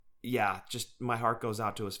yeah, just my heart goes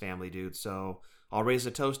out to his family, dude. So I'll raise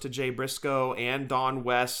a toast to Jay Briscoe and Don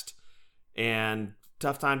West. And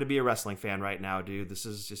tough time to be a wrestling fan right now, dude. It's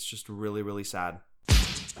just really, really sad.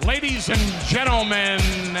 Ladies and gentlemen,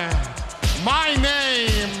 my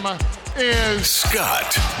name is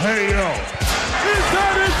Scott. Hey, yo. Is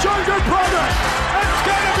that his younger brother? It's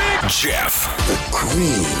gonna be Jeff. The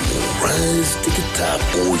cream will rise to the top,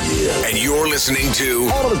 oh yeah. And you're listening to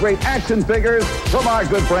all of the great action figures from our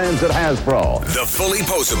good friends at Hasbro. The Fully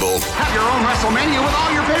Posable. Have your own WrestleMania with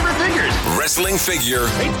all your favorite figures. Wrestling Figure.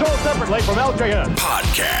 Each sold separately from LJN.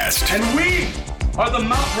 Podcast. And we are the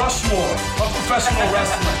Mount Rushmore of professional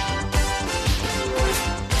wrestling.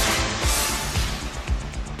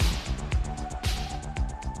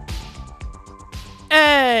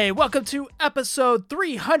 Hey, welcome to episode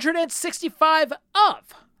 365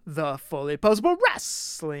 of the Fully Posable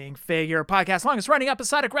Wrestling Figure Podcast, longest running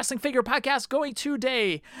episodic wrestling figure podcast going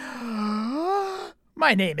today.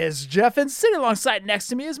 My name is Jeff, and sitting alongside next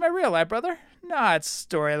to me is my real life brother, not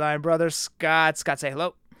storyline brother, Scott. Scott, say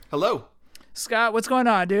hello. Hello. Scott, what's going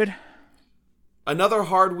on, dude? Another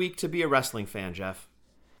hard week to be a wrestling fan, Jeff.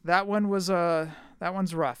 That one's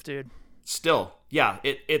rough, dude. Still, yeah,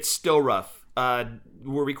 it's still rough.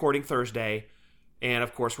 We're recording Thursday, and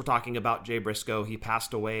of course we're talking about Jay Briscoe. He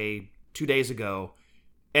passed away 2 days ago,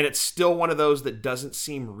 and it's still one of those that doesn't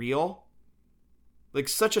seem real. Like,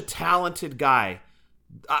 such a talented guy.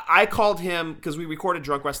 I called him, because we recorded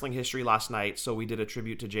Drunk Wrestling History last night, so we did a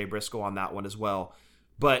tribute to Jay Briscoe on that one as well.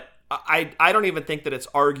 But I don't even think that it's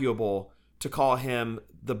arguable to call him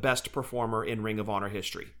the best performer in Ring of Honor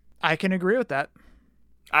history. I can agree with that.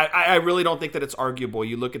 I really don't think that it's arguable.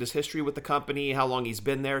 You look at his history with the company, how long he's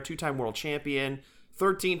been there, 2-time world champion,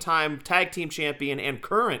 13-time tag team champion, and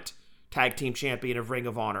current tag team champion of Ring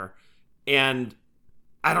of Honor. And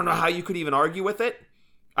I don't know how you could even argue with it.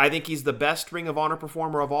 I think he's the best Ring of Honor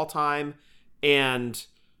performer of all time. And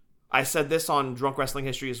I said this on Drunk Wrestling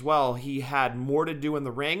History as well. He had more to do in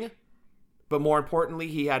the ring, but more importantly,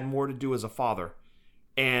 he had more to do as a father.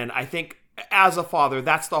 And I think as a father,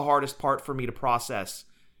 that's the hardest part for me to process.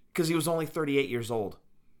 Because he was only 38 years old.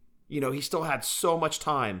 You know, he still had so much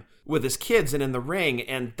time with his kids and in the ring,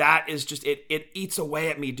 and that is just, it eats away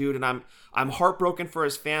at me, dude, and I'm heartbroken for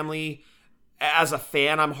his family. As a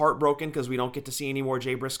fan, I'm heartbroken because we don't get to see any more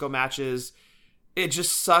Jay Briscoe matches. It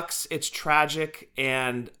just sucks. It's tragic,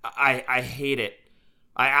 and I hate it.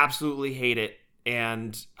 I absolutely hate it,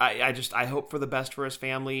 and I hope for the best for his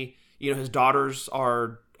family. You know, his daughters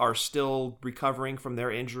are still recovering from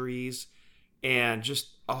their injuries, and just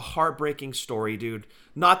a heartbreaking story, dude.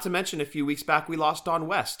 Not to mention, a few weeks back, we lost Don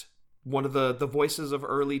West, one of the voices of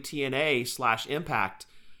early TNA / Impact.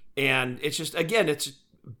 And it's just, again, it's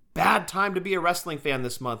a bad time to be a wrestling fan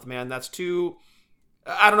this month, man. That's too,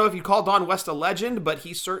 I don't know if you call Don West a legend, but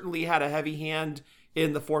he certainly had a heavy hand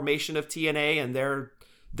in the formation of TNA and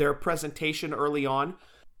their presentation early on.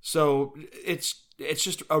 So it's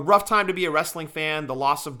just a rough time to be a wrestling fan. The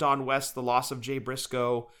loss of Don West, the loss of Jay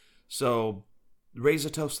Briscoe. So raise a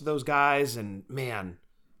toast to those guys, and man,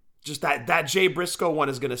 just that Jay Briscoe one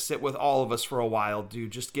is going to sit with all of us for a while,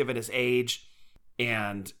 dude, just given his age.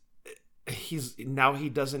 And he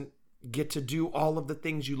doesn't get to do all of the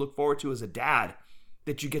things you look forward to as a dad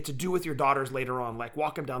that you get to do with your daughters later on, like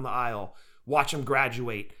walk them down the aisle, watch them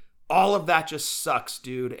graduate. All of that just sucks,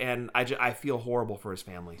 dude, and I feel horrible for his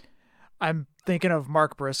family. I'm thinking of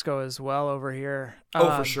Mark Briscoe as well over here.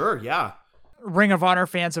 Oh, for sure, yeah. Ring of Honor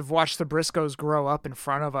fans have watched the Briscoes grow up in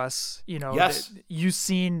front of us. You know, yes. You've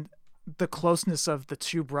seen the closeness of the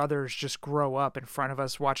two brothers just grow up in front of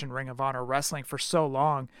us watching Ring of Honor wrestling for so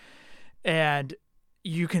long. And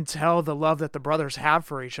you can tell the love that the brothers have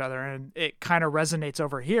for each other, and it kind of resonates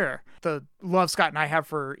over here. The love Scott and I have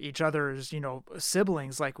for each other is, you know,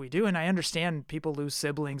 siblings like we do. And I understand people lose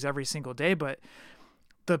siblings every single day, but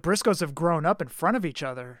the Briscoes have grown up in front of each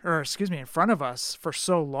other, in front of us for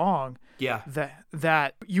so long. Yeah.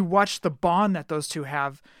 That you watch the bond that those two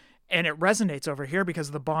have, and it resonates over here because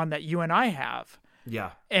of the bond that you and I have.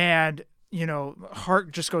 Yeah. And, you know,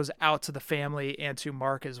 heart just goes out to the family and to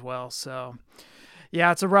Mark as well. So,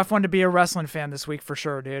 yeah, it's a rough one to be a wrestling fan this week for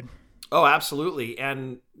sure, dude. Oh, absolutely.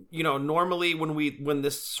 And, you know, normally when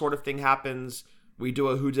this sort of thing happens, we do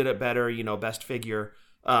a who did it better, you know, best figure.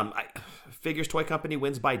 Figures Toy Company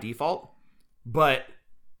wins by default, but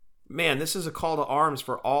man, this is a call to arms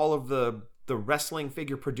for all of the wrestling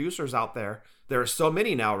figure producers out there. There are so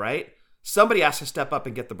many now, right? Somebody has to step up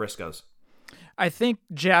and get the Briscoes. I think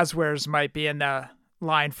Jazzwares might be in the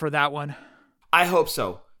line for that one. I hope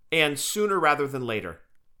so, and sooner rather than later.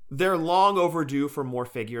 They're long overdue for more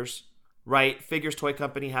figures. right? Figures Toy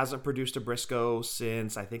Company hasn't produced a Briscoe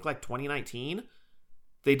since, I think, like 2019.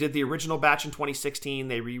 They did the original batch in 2016.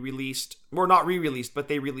 They re-released, or not re-released, but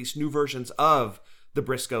they released new versions of the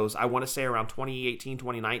Briscoes, I want to say around 2018,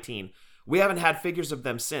 2019. We haven't had figures of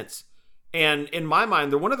them since. And in my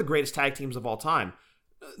mind, they're one of the greatest tag teams of all time.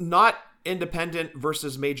 Not independent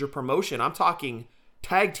versus major promotion. I'm talking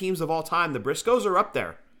tag teams of all time. The Briscoes are up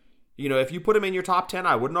there. You know, if you put them in your top 10,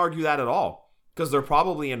 I wouldn't argue that at all, because they're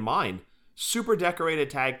probably in mine. Super decorated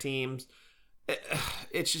tag teams.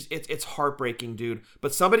 It's heartbreaking, dude.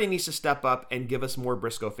 But somebody needs to step up and give us more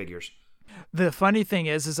Briscoe figures. The funny thing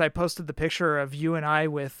is I posted the picture of you and I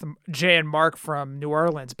with Jay and Mark from New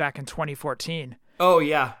Orleans back in 2014. Oh,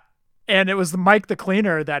 yeah. And it was Mike the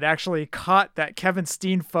Cleaner that actually caught that Kevin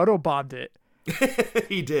Steen photobombed it.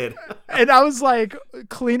 He did. And I was like,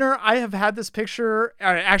 Cleaner, I have had this picture.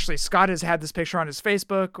 Actually, Scott has had this picture on his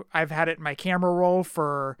Facebook. I've had it in my camera roll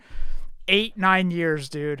for 8-9 years,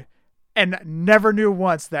 dude. And never knew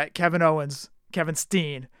once that Kevin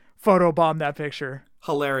Steen photobombed that picture.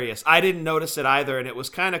 Hilarious. I didn't notice it either, and it was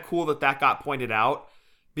kind of cool that got pointed out,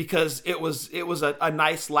 because it was a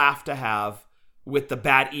nice laugh to have with the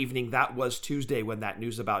bad evening that was Tuesday when that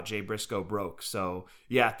news about Jay Briscoe broke. So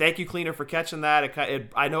yeah, thank you, Cleaner, for catching that.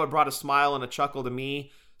 I know it brought a smile and a chuckle to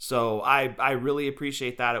me, so I really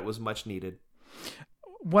appreciate that. It was much needed.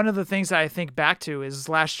 One of the things that I think back to is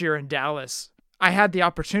last year in Dallas, I had the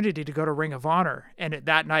opportunity to go to Ring of Honor, and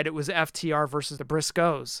that night it was FTR versus the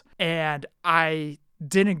Briscoes, and I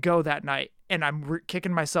didn't go that night, and I'm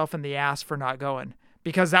kicking myself in the ass for not going,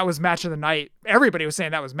 because that was match of the night. Everybody was saying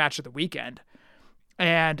that was match of the weekend,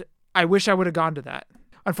 and I wish I would have gone to that.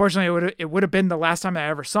 Unfortunately, it would have been the last time I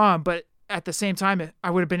ever saw him, but at the same time, I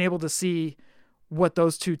would have been able to see what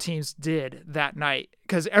those two teams did that night,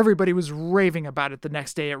 because everybody was raving about it the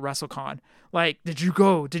next day at WrestleCon. Like, did you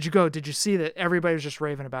go? Did you go? Did you see that? Everybody was just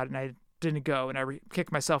raving about it, and I didn't go, and I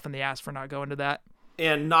kicked myself in the ass for not going to that.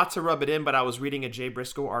 And not to rub it in, but I was reading a Jay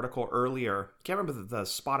Briscoe article earlier. Can't remember the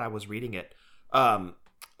spot I was reading it.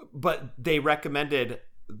 But they recommended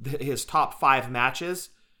his top 5 matches,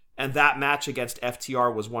 and that match against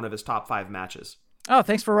FTR was one of his top 5 matches. Oh,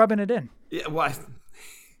 thanks for rubbing it in. Yeah, well,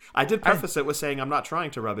 I did preface it with saying I'm not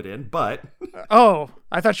trying to rub it in, but... Oh,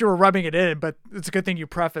 I thought you were rubbing it in, but it's a good thing you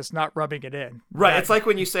preface not rubbing it in. Right, it's like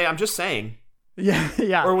when you say, I'm just saying.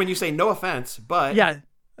 Yeah. Or when you say, no offense, but... Yeah,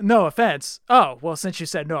 no offense. Oh, well, since you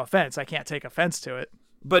said no offense, I can't take offense to it.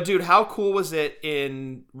 But, dude, how cool was it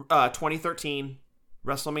in 2013,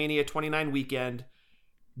 WrestleMania 29 weekend,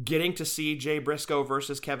 getting to see Jay Briscoe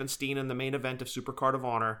versus Kevin Steen in the main event of Supercard of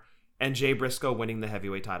Honor, and Jay Briscoe winning the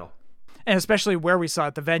heavyweight title? And especially where we saw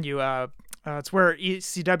at the venue. It's where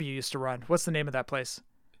ECW used to run. What's the name of that place?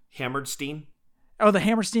 Hammered Steen? Oh, the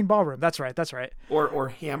Hammerstein Ballroom. That's right. Or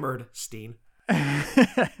Hammered Steen.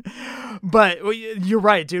 But you're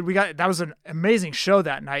right, dude. That was an amazing show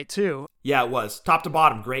that night too. Yeah, it was. Top to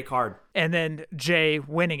bottom, great card. And then Jay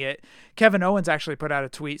winning it. Kevin Owens actually put out a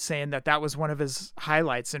tweet saying that was one of his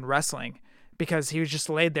highlights in wrestling, because he was just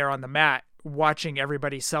laid there on the mat watching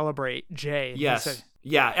everybody celebrate Jay. Yes.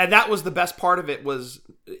 Yeah, and that was the best part of it.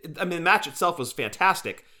 The match itself was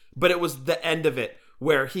fantastic, but it was the end of it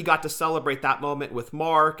where he got to celebrate that moment with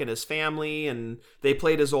Mark and his family, and they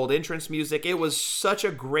played his old entrance music. It was such a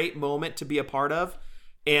great moment to be a part of,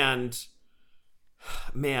 and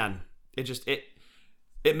man, it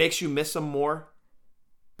makes you miss him more,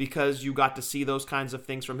 because you got to see those kinds of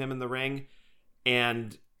things from him in the ring,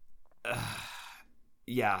 and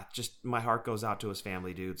yeah, just my heart goes out to his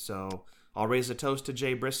family, dude. So I'll raise a toast to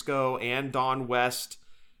Jay Briscoe and Don West,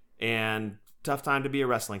 and tough time to be a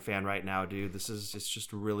wrestling fan right now, dude. It's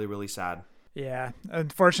just really, really sad. Yeah.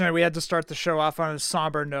 Unfortunately, we had to start the show off on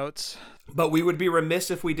somber notes. But we would be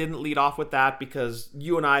remiss if we didn't lead off with that, because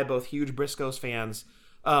you and I are both huge Briscoes fans.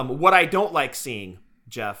 What I don't like seeing,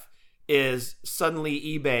 Jeff, is suddenly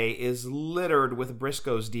eBay is littered with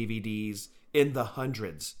Briscoes DVDs in the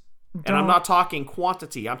hundreds. And I'm not talking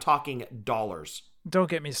quantity. I'm talking dollars. Don't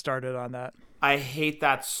get me started on that. I hate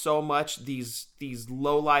that so much. These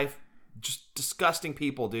low-life, just disgusting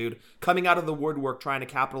people, dude, coming out of the woodwork trying to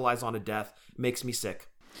capitalize on a death makes me sick.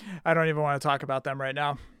 I don't even want to talk about them right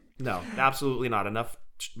now. No, absolutely not. Enough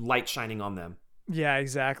light shining on them. Yeah,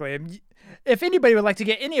 exactly. If anybody would like to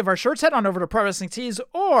get any of our shirts, head on over to Pro Wrestling Tees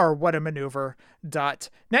or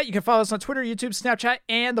whatamaneuver.net. You can follow us on Twitter, YouTube, Snapchat,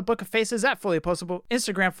 and the Book of Faces at Fully Postable,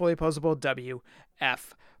 Instagram, Fully Postable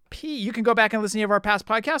WF You can go back and listen to any of our past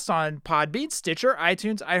podcasts on Podbean, Stitcher,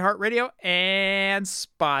 iTunes, iHeartRadio, and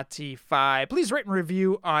Spotify. Please rate and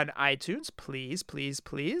review on iTunes. Please, please,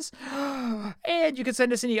 please. And you can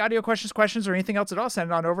send us any audio questions, or anything else at all.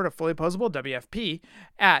 Send it on over to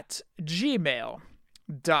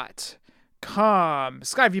fullyposablewfp@gmail.com.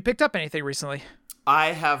 Sky, have you picked up anything recently? I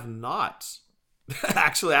have not.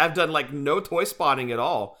 Actually, I've done like no toy spotting at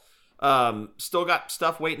all. Still got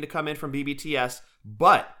stuff waiting to come in from BBTS,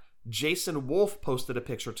 but Jason Wolf posted a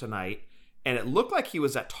picture tonight, and it looked like he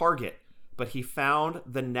was at Target, but he found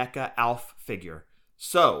the NECA Alf figure.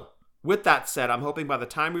 So, with that said, I'm hoping by the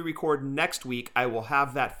time we record next week, I will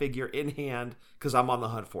have that figure in hand because I'm on the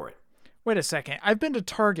hunt for it. Wait a second. I've been to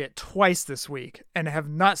Target twice this week and have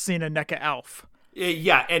not seen a NECA Alf.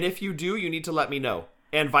 Yeah, and if you do, you need to let me know,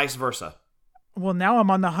 and vice versa. Well, now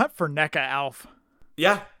I'm on the hunt for NECA Alf.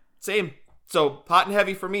 Yeah, same. So, hot and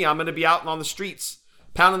heavy for me. I'm going to be out on the streets,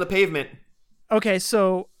 pounding the pavement. Okay,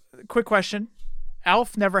 so, quick question.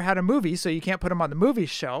 Alf never had a movie, so you can't put him on the movie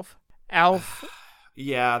shelf. Alf...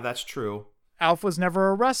 Yeah, that's true. Alf was never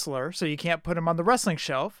a wrestler, so you can't put him on the wrestling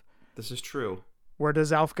shelf. This is true. Where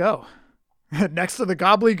does Alf go? Next to the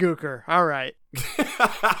gobbledygooker. All right.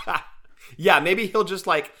 Yeah, maybe he'll just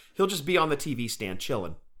be on the TV stand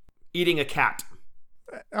chilling, eating a cat.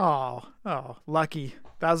 Oh, Lucky.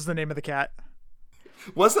 That was the name of the cat.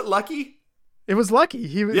 Was it Lucky? It was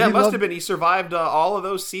Lucky. It must have been. He survived all of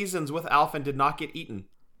those seasons with Alf and did not get eaten.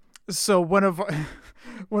 So one of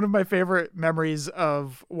my favorite memories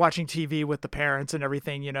of watching TV with the parents and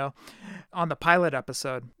everything, you know, on the pilot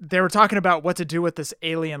episode, they were talking about what to do with this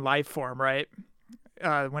alien life form, right?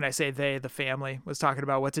 When I say they, the family was talking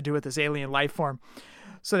about what to do with this alien life form.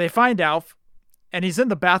 So they find Alf, and he's in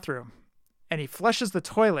the bathroom, and he flushes the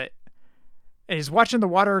toilet, and he's watching the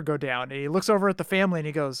water go down, and he looks over at the family, and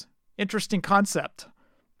he goes, "Interesting concept."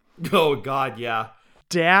 Oh, God, yeah.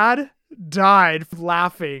 Dad died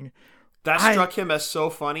laughing. That struck him as so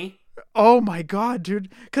funny. Oh my God,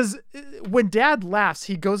 dude. Because when Dad laughs,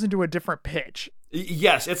 he goes into a different pitch.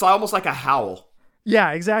 Yes, it's almost like a howl.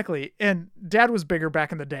 Yeah, exactly. And Dad was bigger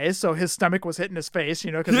back in the day, so his stomach was hitting his face,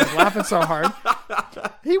 you know, because he was laughing so hard.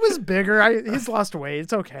 He was bigger. He's lost weight.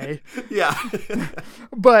 It's okay. Yeah.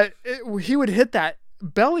 But he would hit that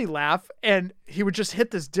belly laugh, and he would just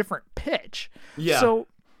hit this different pitch. Yeah.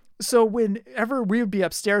 So whenever we would be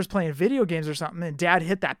upstairs playing video games or something and Dad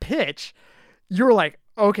hit that pitch, you were like,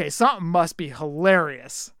 okay, something must be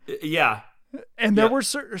hilarious. Yeah. And there were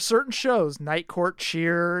certain shows, Night Court,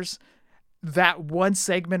 Cheers, that one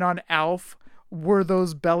segment on Alf were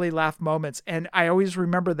those belly laugh moments. And I always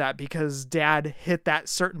remember that because Dad hit that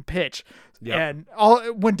certain pitch. Yep. And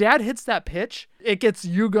when Dad hits that pitch, it gets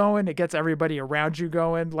you going. It gets everybody around you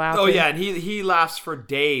going, laughing. Oh, yeah. And he laughs for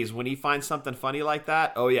days when he finds something funny like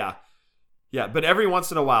that. Oh, yeah. Yeah. But every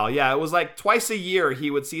once in a while, yeah, it was like twice a year he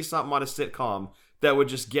would see something on a sitcom that would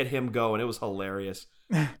just get him going. It was hilarious.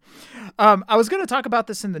 I was going to talk about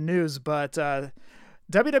this in the news, but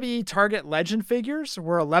WWE Target Legend figures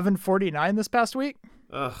were $11.49 this past week.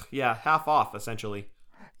 Ugh, yeah, half off, essentially.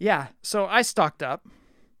 Yeah, so I stocked up.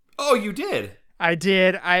 Oh, you did? I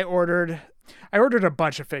did. I ordered a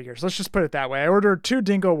bunch of figures. Let's just put it that way. I ordered 2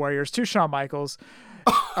 Dingo Warriors, 2 Shawn Michaels,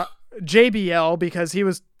 JBL because he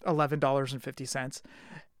was $11.50.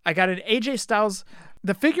 I got an AJ Styles.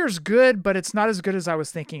 The figure's good, but it's not as good as I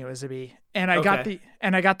was thinking it was to be. And I got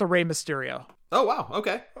the Rey Mysterio. Oh wow,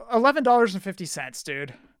 okay. $11.50,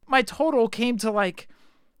 dude. My total came to like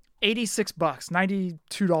 $86,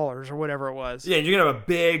 $92 or whatever it was. Yeah, you're gonna have a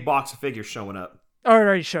big box of figures showing up. Oh, it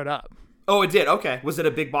already showed up. Oh, it did. Okay. Was it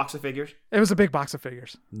a big box of figures? It was a big box of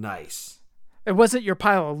figures. Nice. It wasn't your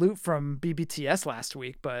pile of loot from BBTS last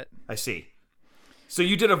week, but I see. So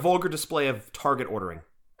you did a vulgar display of Target ordering.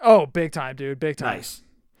 Oh, big time, dude. Big time. Nice.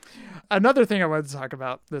 Another thing I wanted to talk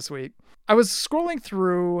about this week. I was scrolling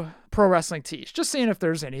through pro wrestling tees, just seeing if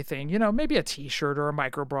there's anything, you know, maybe a t-shirt or a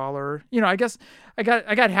micro brawler. You know, I guess I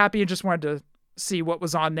got happy and just wanted to see what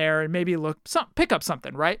was on there and maybe pick up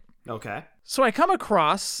something, right? Okay. So I come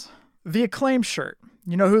across the Acclaim shirt.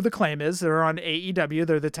 You know who the Acclaim is? They're on AEW.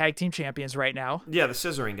 They're the tag team champions right now. Yeah, the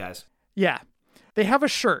scissoring guys. Yeah. They have a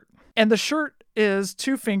shirt, and the shirt is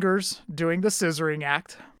 2 fingers doing the scissoring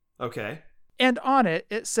act. Okay. And on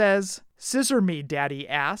it says, "Scissor me, daddy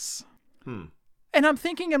ass." And I'm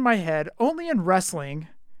thinking in my head, only in wrestling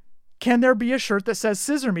can there be a shirt that says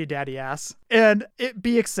 "Scissor me, daddy ass" and it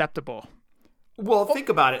be acceptable. Well, think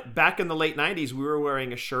about it. Back in the late 90s, we were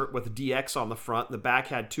wearing a shirt with DX on the front. The back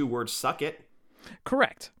had 2 words, "suck it."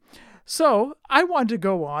 Correct. So I wanted to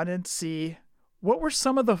go on and see what were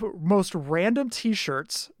some of the most random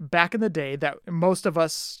t-shirts back in the day that most of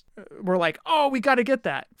us were like, oh, we got to get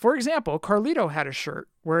that? For example, Carlito had a shirt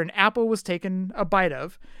where an apple was taken a bite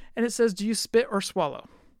of, and it says, do you spit or swallow?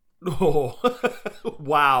 Oh,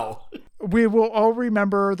 wow. We will all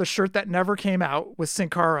remember the shirt that never came out with Sin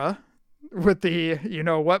Cara with the, you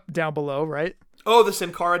know what, down below, right? Oh, the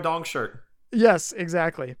Sin Cara dong shirt. Yes,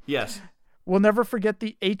 exactly. Yes. We'll never forget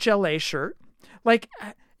the HLA shirt. Like,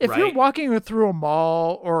 if you're Right. walking through a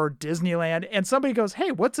mall or Disneyland and somebody goes,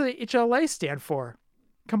 hey, what's the HLA stand for?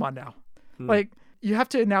 Come on now. Like, you have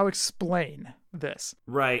to now explain this.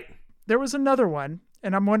 Right. There was another one,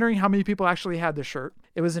 and I'm wondering how many people actually had the shirt.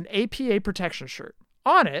 It was an APA protection shirt.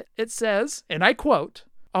 On it, it says, and I quote,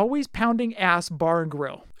 always pounding ass bar and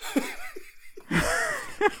grill.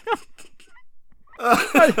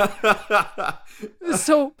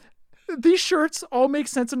 So these shirts all make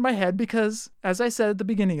sense in my head because, as I said at the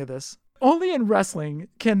beginning of this, only in wrestling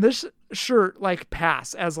can this shirt like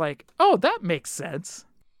pass as like, oh, that makes sense.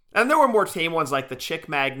 And there were more tame ones like the Chick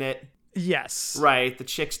Magnet. Yes. Right. The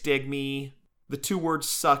Chicks Dig Me. The 2 words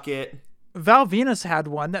Suck It. Val Venus had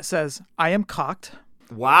one that says, I am cocked.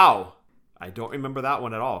 Wow. I don't remember that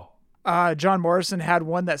one at all. John Morrison had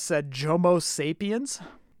one that said Jomo Sapiens.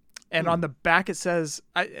 And on the back it says,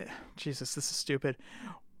 Jesus, this is stupid.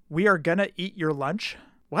 We are gonna eat your lunch.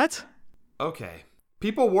 What? Okay.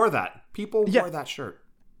 People wore that. People Yeah. wore that shirt.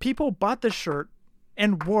 People bought this shirt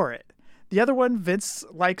and wore it. The other one, Vince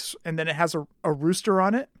likes, and then it has a rooster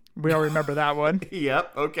on it. We all remember that one.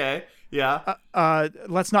 Yep. Okay. Yeah.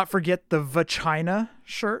 Let's not forget the Vagina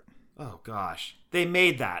shirt. Oh, gosh. They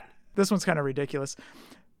made that. This one's kind of ridiculous.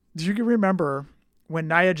 Do you remember when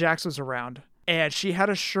Nia Jax was around and she had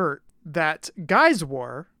a shirt that guys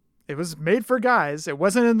wore? It was made for guys. It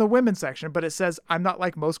wasn't in the women's section, but it says, I'm not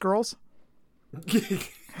like most girls.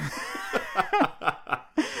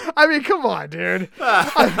 I mean, come on, dude.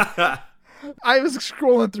 I was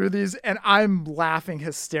scrolling through these and I'm laughing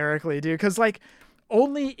hysterically, dude. Because, like,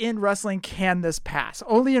 only in wrestling can this pass.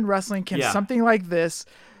 Only in wrestling can something like this,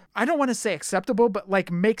 I don't want to say acceptable, but,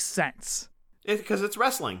 like, make sense. Because it's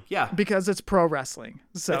wrestling. Yeah. Because it's pro wrestling.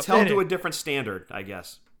 So It's held to a different standard, I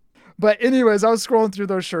guess. But anyways, I was scrolling through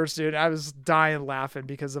those shirts, dude. I was dying laughing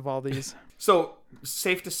because of all these. So,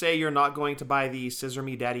 safe to say you're not going to buy the Scissor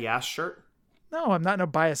Me Daddy Ass shirt? No, I'm not going to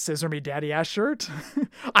buy a Scissor Me Daddy Ass shirt.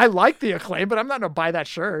 I like the Acclaim, but I'm not going to buy that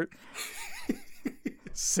shirt.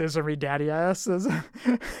 Scissor Me Daddy Ass.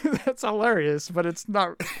 That's hilarious, but it's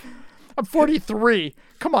not. I'm 43.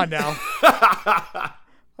 Come on now.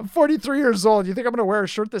 I'm 43 years old. You think I'm going to wear a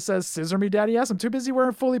shirt that says Scissor Me Daddy Ass? I'm too busy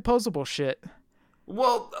wearing fully posable shit.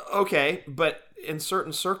 Well, okay, but in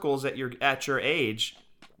certain circles at your age,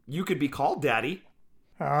 you could be called daddy.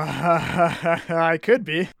 I could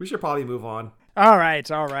be. We should probably move on. All right.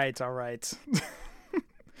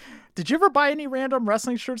 Did you ever buy any random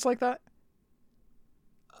wrestling shirts like that?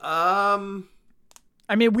 I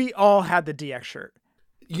mean, we all had the DX shirt.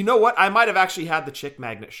 You know what? I might have actually had the Chick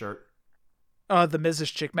Magnet shirt. The Miz's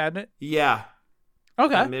Chick Magnet? Yeah.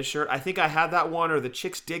 Okay. The Miz shirt. I think I had that one, or the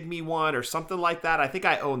Chicks Dig Me one, or something like that. I think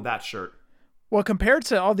I owned that shirt. Well, compared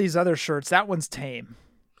to all these other shirts, that one's tame.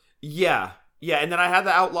 Yeah. Yeah, and then I had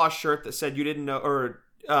the Outlaw shirt that said you didn't know, or,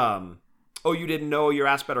 you didn't know your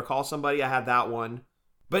ass better call somebody. I had that one.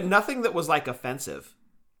 But nothing that was, like, offensive.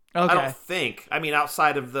 Okay. I don't think. I mean,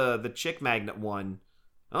 outside of the Chick Magnet one,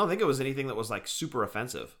 I don't think it was anything that was, like, super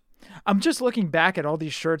offensive. I'm just looking back at all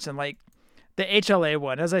these shirts and, like, the HLA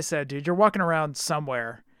one. As I said, dude, you're walking around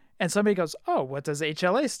somewhere and somebody goes, oh, what does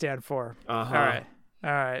HLA stand for? Uh-huh.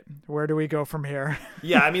 All right. Where do we go from here?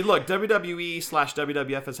 Yeah, I mean, look,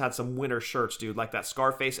 WWE/WWF has had some winner shirts, dude, like that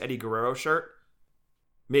Scarface Eddie Guerrero shirt.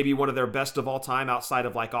 Maybe one of their best of all time outside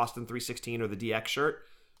of, like, Austin 316 or the DX shirt.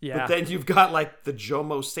 Yeah. But then you've got, like, the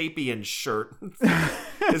Jomo Sapiens shirt.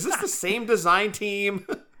 Is this the same design team?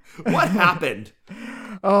 What happened?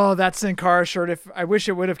 Oh, that Sin Cara shirt. I wish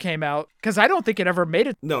it would have came out, because I don't think it ever made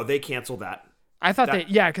it. No, they canceled that. I thought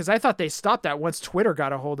because I thought they stopped that once Twitter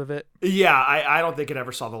got a hold of it. Yeah, I don't think it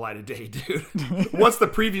ever saw the light of day, dude. Once the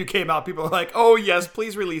preview came out, people were like, oh, yes,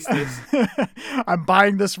 please release this. I'm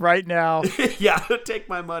buying this right now. Yeah, take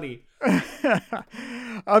my money.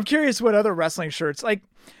 I'm curious what other wrestling shirts, like,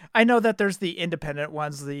 I know that there's the independent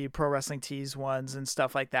ones, the Pro Wrestling Tees ones and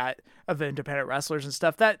stuff like that of the independent wrestlers and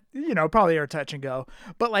stuff that, you know, probably are touch and go.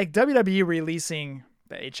 But like WWE releasing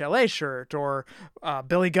the HLA shirt or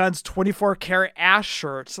Billy Gunn's 24 karat ass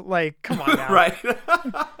shirts, like, come on now. Right.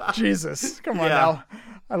 Jesus, come on now.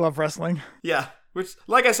 I love wrestling. Yeah. Which,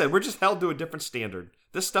 like I said, we're just held to a different standard.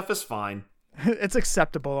 This stuff is fine. It's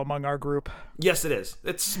acceptable among our group. Yes, it is.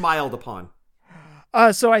 It's smiled upon.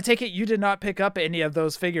 So I take it you did not pick up any of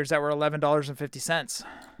those figures that were $11.50.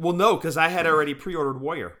 Well, no, because I had already pre-ordered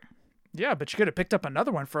Warrior. Yeah, but you could have picked up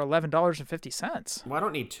another one for $11.50. Well, I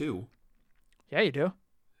don't need two. Yeah, you do.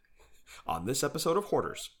 On this episode of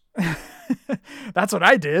Hoarders. That's what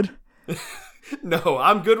I did. No,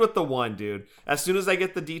 I'm good with the one, dude. As soon as I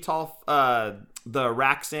get the Detolf, the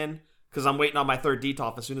racks in, because I'm waiting on my third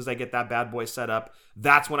Detolf, as soon as I get that bad boy set up,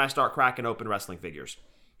 that's when I start cracking open wrestling figures.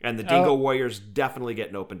 And the Dingo Warrior's definitely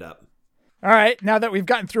getting opened up. All right, now that we've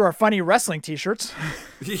gotten through our funny wrestling t-shirts.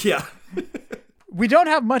 Yeah. We don't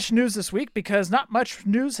have much news this week because not much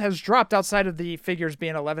news has dropped outside of the figures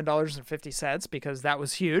being $11.50 because that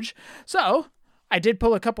was huge. So I did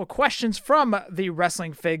pull a couple questions from the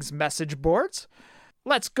Wrestling Figs message boards.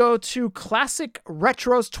 Let's go to Classic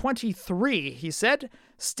Retros 23. He said,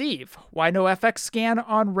 Steve, why no FX scan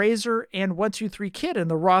on Razor and 123 Kid in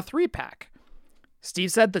the Raw 3-pack?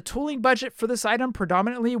 Steve said the tooling budget for this item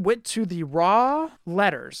predominantly went to the Raw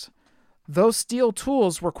letters. Those steel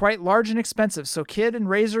tools were quite large and expensive, so Kid and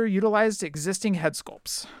Razor utilized existing head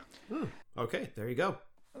sculpts. Okay, there you go.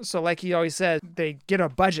 So like he always said, they get a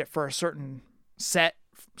budget for a certain set,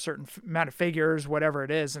 certain amount of figures, whatever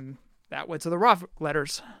it is, and that went to the Raw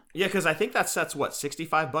letters. Yeah, because I think that set's, what,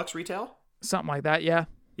 $65 retail? Something like that, yeah.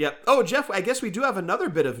 Yep. Oh, Jeff, I guess we do have another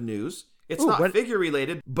bit of news. It's not figure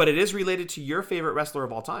related, but it is related to your favorite wrestler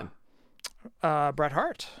of all time. Bret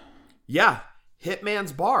Hart. Yeah,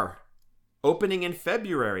 Hitman's Bar. Opening in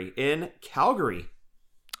February in Calgary.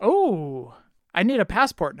 Oh, I need a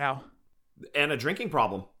passport now. And a drinking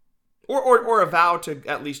problem. Or a vow to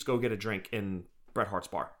at least go get a drink in Bret Hart's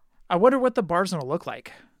bar. I wonder what the bar's going to look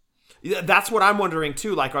like. Yeah, that's what I'm wondering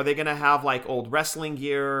too. Like, are they going to have like old wrestling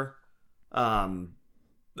gear,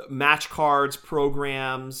 match cards,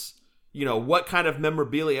 programs? You know, what kind of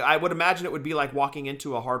memorabilia? I would imagine it would be like walking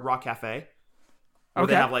into a Hard Rock Cafe. Where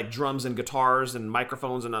they have like drums and guitars and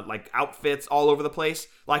microphones and like outfits all over the place.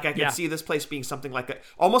 Like I could see this place being something like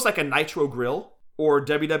almost like a Nitro Grill or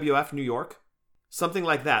WWF New York. Something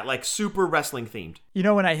like that, like super wrestling themed. You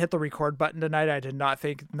know, when I hit the record button tonight, I did not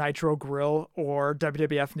think Nitro Grill or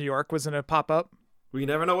WWF New York was going to pop up. Well, you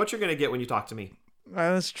never know what you're going to get when you talk to me.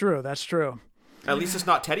 That's true. That's true. At least it's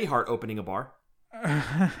not Teddy Hart opening a bar.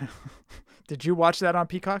 Did you watch that on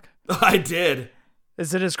Peacock? I did.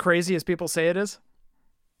 Is it as crazy as people say it is?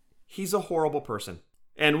 He's a horrible person.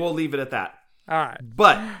 And we'll leave it at that. All right.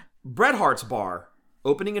 But Bret Hart's bar,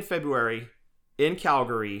 opening in February in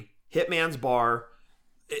Calgary, Hitman's Bar.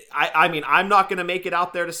 I mean, I'm not going to make it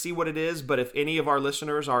out there to see what it is, but if any of our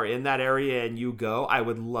listeners are in that area and you go, I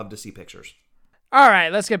would love to see pictures. All right,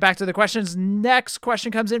 let's get back to the questions. Next question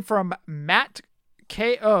comes in from Matt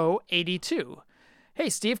KO82. Hey,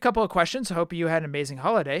 Steve, couple of questions. Hope you had an amazing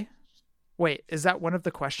holiday. Wait, is that one of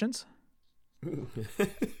the questions? You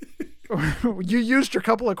used your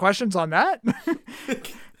couple of questions on that?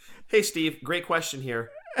 Hey, Steve, great question here.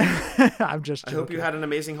 I'm just joking. I hope you had an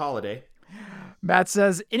amazing holiday. Matt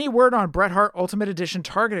says, any word on Bret Hart Ultimate Edition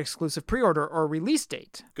Target exclusive pre-order or release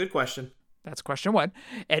date? Good question. That's question one.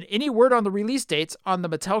 And any word on the release dates on the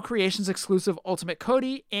Mattel Creations exclusive Ultimate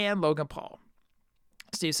Cody and Logan Paul?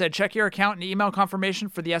 Steve said, check your account and email confirmation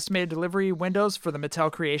for the estimated delivery windows for the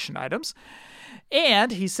Mattel Creation items.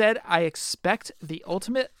 And he said, I expect the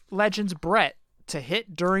Ultimate Legends Bret to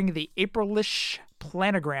hit during the April-ish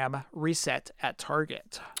planogram reset at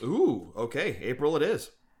Target. Ooh, okay. April it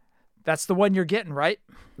is. That's the one you're getting, right?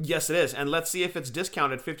 Yes, it is. And let's see if it's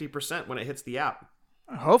discounted 50% when it hits the app.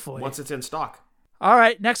 Hopefully. Once it's in stock. All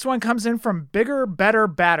right. Next one comes in from Bigger, Better,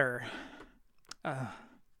 Batter.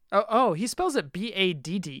 He spells it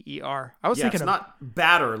B-A-D-D-E-R. I was thinking it's not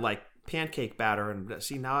batter like pancake batter. And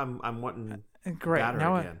see, now I'm wanting great. Batter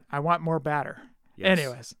Now again. I want more batter. Yes.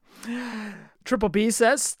 Anyways. Triple B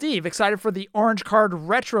says, Steve, excited for the Orange Card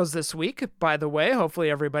Retros this week. By the way,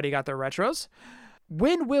 hopefully everybody got their Retros.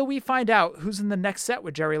 When will we find out who's in the next set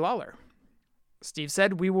with Jerry Lawler? Steve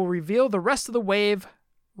said, we will reveal the rest of the wave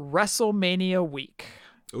WrestleMania week.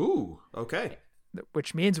 Ooh, okay.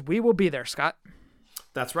 Which means we will be there, Scott.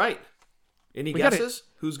 That's right. Any guesses?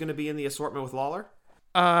 Who's going to be in the assortment with Lawler?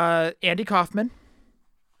 Andy Kaufman.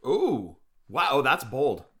 Ooh, wow, that's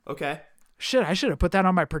bold. Okay. Shit, I should have put that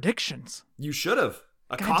on my predictions. You should have.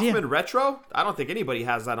 A Kaufman retro? I don't think anybody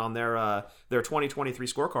has that on their 2023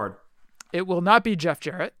 scorecard. It will not be Jeff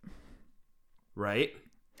Jarrett. Right.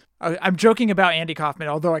 I'm joking about Andy Kaufman,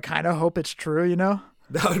 although I kind of hope it's true, you know?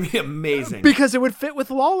 That would be amazing. Because it would fit with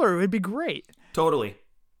Lawler. It would be great. Totally.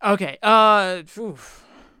 Okay.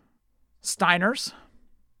 Steiners.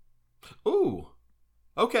 Ooh.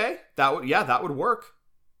 Okay. That would work.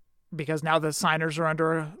 Because now the Steiners are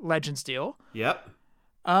under a Legends deal. Yep.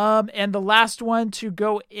 And the last one to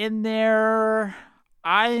go in there,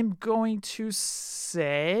 I'm going to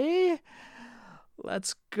say,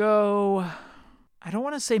 let's go. I don't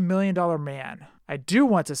want to say $1 Million Man. I do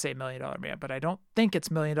want to say $1 Million Man, but I don't think it's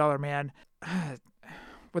 $1 Million Man.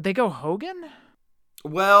 Would they go Hogan?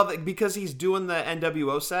 Well, because he's doing the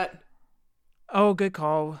NWO set. Oh, good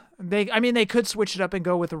call. They could switch it up and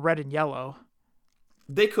go with the red and yellow.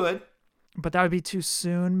 They could. But that would be too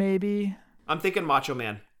soon, maybe. I'm thinking Macho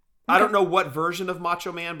Man. Okay. I don't know what version of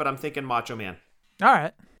Macho Man, but I'm thinking Macho Man. All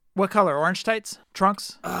right. What color? Orange tights?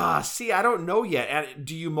 Trunks? See, I don't know yet. And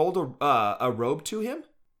do you mold a robe to him?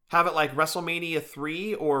 Have it like WrestleMania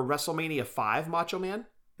 3 or WrestleMania 5 Macho Man?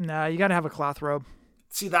 No, you got to have a cloth robe.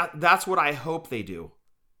 See, that's what I hope they do.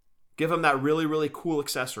 Give him that really, really cool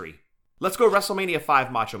accessory. Let's go WrestleMania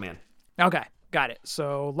 5 Macho Man. Okay, got it.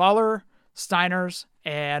 So Lawler, Steiners,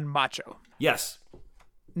 and Macho. Yes.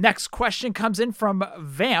 Next question comes in from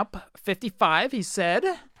Vamp55. He said,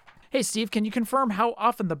 "Hey Steve, can you confirm how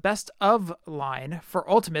often the best of line for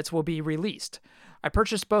Ultimates will be released? I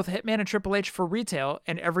purchased both Hitman and Triple H for retail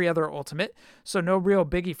and every other Ultimate, so no real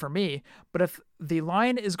biggie for me. But if the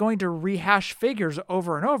line is going to rehash figures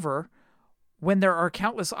over and over, when there are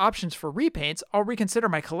countless options for repaints, I'll reconsider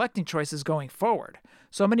my collecting choices going forward.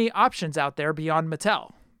 So many options out there beyond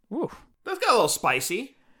Mattel." Ooh. That's got a little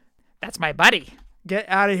spicy. That's my buddy. Get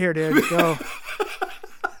out of here, dude. Go.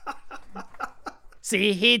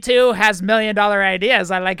 See, he too has $1 million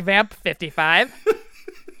ideas. I like Vamp 55.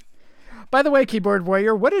 By the way, Keyboard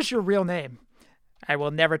Warrior, what is your real name? I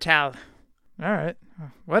will never tell. All right.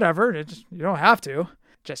 Whatever. You don't have to.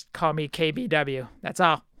 Just call me KBW. That's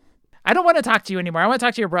all. I don't want to talk to you anymore. I want to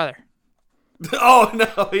talk to your brother. Oh,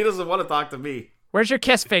 no. He doesn't want to talk to me. Where's your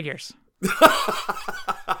Kiss figures?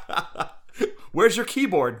 Where's your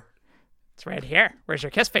keyboard? It's right here. Where's your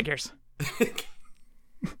Kiss figures?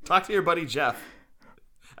 Talk to your buddy Jeff.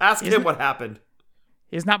 Ask him what happened.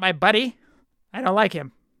 He's not my buddy. I don't like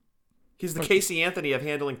him. He's the Casey Anthony of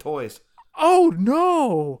handling toys. Oh,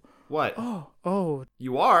 no. What? Oh.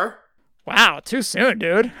 You are? Wow, too soon,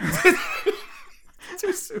 dude.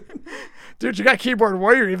 Too soon. Dude, you got Keyboard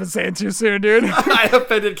Warrior even saying too soon, dude. I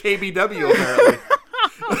offended KBW, apparently.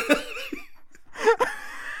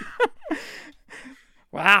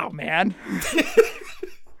 Wow, man.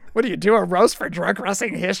 What do you do, a roast for drunk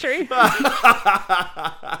wrestling history?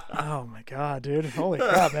 Oh my god, dude. Holy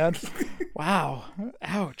crap, man. Wow.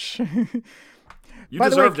 Ouch. You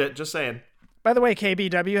deserved it, just saying. By the way,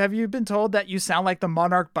 KBW, have you been told that you sound like the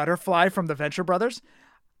Monarch Butterfly from the Venture Brothers?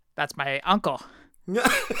 That's my uncle.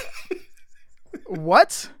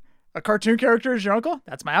 What? A cartoon character is your uncle?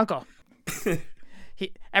 That's my uncle.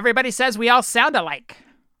 Everybody says we all sound alike.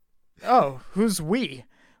 Oh, who's we?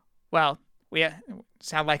 Well, we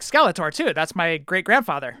sound like Skeletor, too. That's my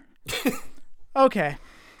great-grandfather. Okay.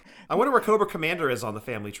 I wonder where Cobra Commander is on the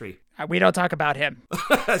family tree. We don't talk about him.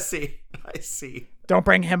 I see. Don't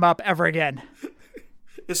bring him up ever again.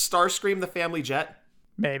 Is Starscream the family jet?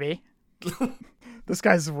 Maybe. This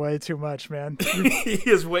guy's way too much, man. He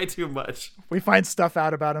is way too much. We find stuff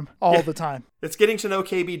out about him all the time. It's Getting to Know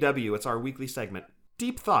KBW. It's our weekly segment.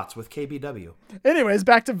 Deep Thoughts with KBW. Anyways,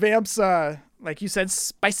 back to Vamp's, like you said,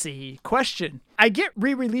 spicy question. I get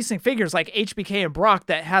re-releasing figures like HBK and Brock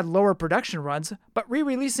that had lower production runs, but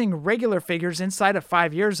re-releasing regular figures inside of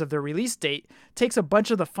 5 years of their release date takes a bunch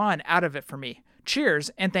of the fun out of it for me. Cheers,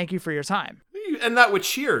 and thank you for your time. And that with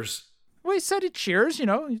cheers. Well, he said it cheers, you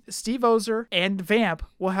know. Steve Ozer and Vamp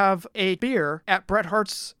will have a beer at Bret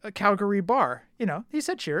Hart's Calgary bar. You know, he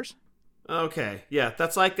said cheers. Okay, yeah,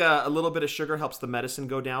 that's like a little bit of sugar helps the medicine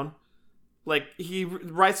go down. Like, he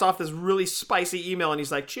writes off this really spicy email and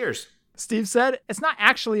he's like, cheers. Steve said, it's not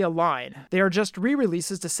actually a line. They are just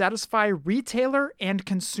re-releases to satisfy retailer and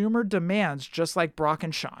consumer demands, just like Brock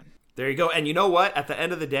and Shawn. There you go. And you know what? At the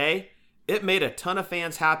end of the day, it made a ton of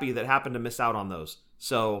fans happy that happened to miss out on those.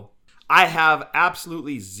 So I have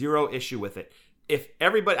absolutely zero issue with it. If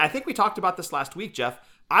everybody, I think we talked about this last week, Jeff,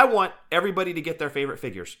 I want everybody to get their favorite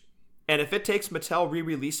figures. And if it takes Mattel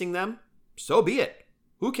re-releasing them, so be it.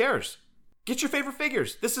 Who cares? Get your favorite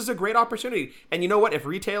figures. This is a great opportunity. And you know what? If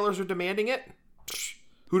retailers are demanding it,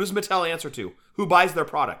 who does Mattel answer to? Who buys their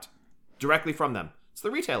product directly from them? It's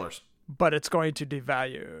the retailers. But it's going to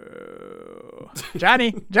devalue.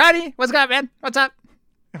 Johnny, what's up, man? What's up?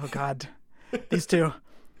 Oh, God. These two.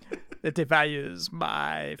 It devalues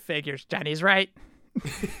my figures. Johnny's right.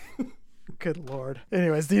 Good Lord.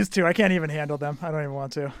 Anyways, these two, I can't even handle them. I don't even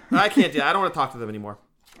want to. I can't do. I don't want to talk to them anymore.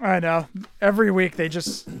 I know. Every week they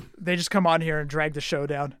just come on here and drag the show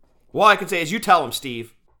down. All I can say is you tell them,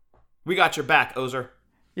 Steve. We got your back, Ozer.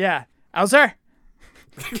 Yeah. Ozer?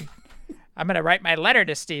 I'm going to write my letter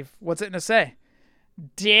to Steve. What's it going to say?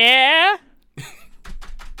 Dear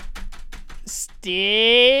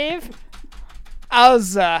Steve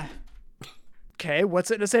Ozza. Okay, what's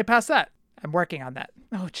it going to say past that? I'm working on that.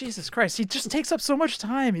 Oh, Jesus Christ. He just takes up so much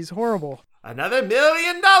time. He's horrible. Another $1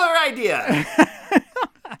 million idea.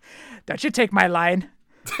 Don't you take my line.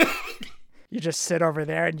 You just sit over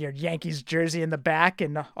there in your Yankees jersey in the back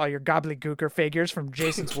and all your gobbledygooker figures from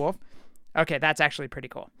Jason's Wolf. Okay, that's actually pretty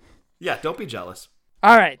cool. Yeah, don't be jealous.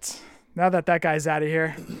 All right. Now that guy's out of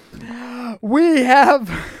here, we have...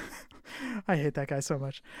 I hate that guy so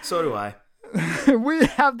much. So do I. We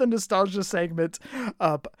have the nostalgia segment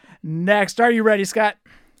up next. Are you ready, Scott?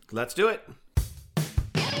 Let's do it.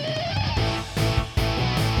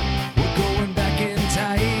 We're going back in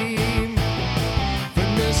time for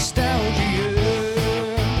nostalgia.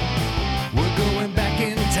 We're going back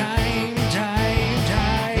in time, nostalgia.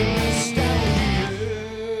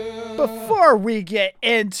 Before we get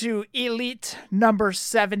into Elite number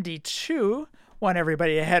 72, want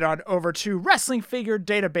everybody to head on over to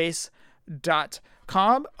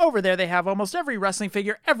WrestlingFigureDatabase.com. Over there, they have almost every wrestling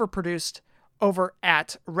figure ever produced over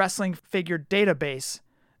at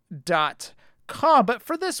WrestlingFigureDatabase.com. But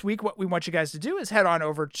for this week, what we want you guys to do is head on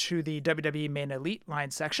over to the WWE Main Elite line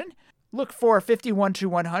section. Look for 51 to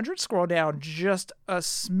 100. Scroll down just a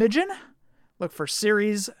smidgen. Look for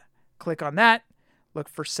series. Click on that. Look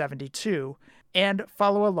for 72. And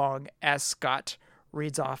follow along as Scott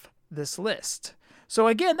reads off this list. So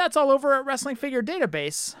again, that's all over at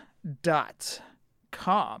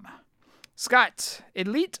WrestlingFigureDatabase.com. Scott,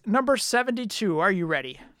 Elite number 72. Are you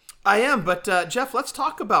ready? I am, but Jeff, let's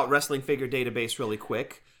talk about Wrestling Figure Database really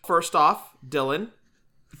quick. First off, Dylan,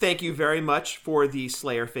 thank you very much for the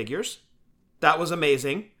Slayer figures. That was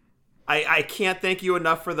amazing. I can't thank you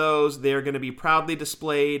enough for those. They're going to be proudly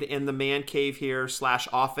displayed in the man cave here /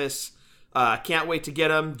 office. Can't wait to get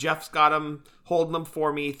them. Jeff's got them, holding them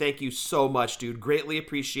for me. Thank you so much, dude. Greatly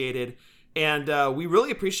appreciated. And we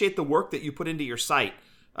really appreciate the work that you put into your site.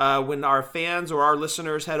 When our fans or our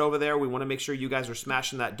listeners head over there, we want to make sure you guys are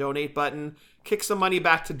smashing that donate button. Kick some money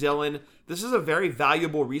back to Dylan. This is a very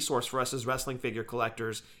valuable resource for us as wrestling figure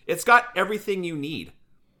collectors. It's got everything you need.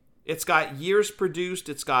 It's got years produced.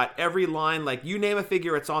 It's got every line. Like, you name a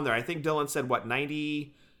figure, it's on there. I think Dylan said, what,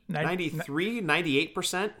 93,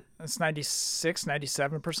 98%? It's 96,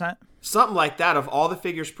 97%. Something like that of all the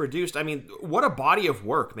figures produced. I mean, what a body of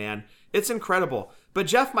work, man. It's incredible. But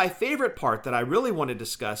Jeff, my favorite part that I really want to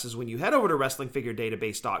discuss is when you head over to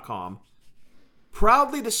WrestlingFigureDatabase.com,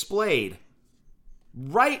 proudly displayed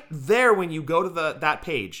right there when you go to that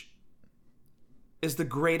page is the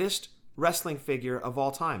greatest wrestling figure of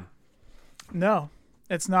all time. No,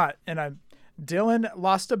 it's not. And Dylan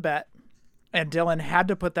lost a bet, and Dylan had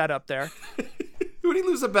to put that up there. Who did he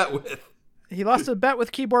lose a bet with? He lost a bet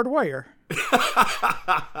with Keyboard Warrior.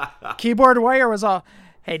 Keyboard Warrior was all,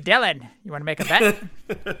 hey, Dylan, you want to make a bet?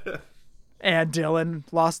 And Dylan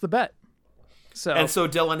lost the bet. So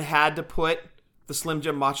Dylan had to put the Slim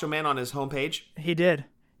Jim Macho Man on his homepage? He did.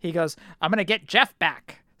 He goes, I'm going to get Jeff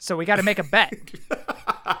back, so we got to make a bet.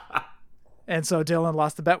 And so Dylan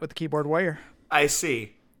lost the bet with the Keyboard Warrior. I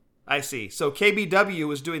see. So KBW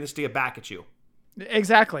was doing this to get back at you.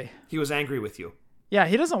 Exactly. He was angry with you. Yeah,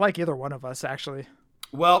 he doesn't like either one of us, actually.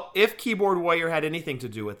 Well, if Keyboard Warrior had anything to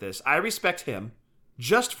do with this, I respect him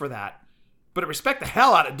just for that. But I respect the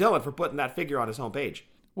hell out of Dylan for putting that figure on his homepage.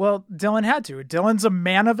 Well, Dylan had to. Dylan's a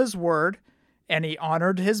man of his word, and he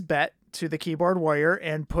honored his bet to the Keyboard Warrior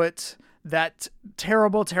and put that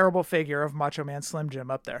terrible, terrible figure of Macho Man Slim Jim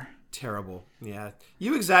up there. Terrible. Yeah.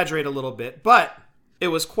 You exaggerate a little bit, but it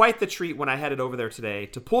was quite the treat when I headed over there today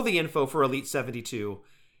to pull the info for Elite 72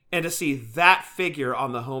 and to see that figure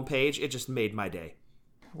on the homepage. It just made my day.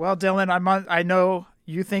 Well, Dylan, I know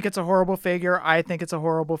you think it's a horrible figure. I think it's a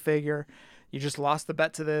horrible figure. You just lost the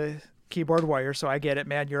bet to the Keyboard Warrior, so I get it,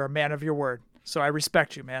 man. You're a man of your word. So I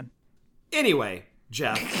respect you, man. Anyway,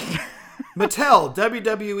 Jeff, Mattel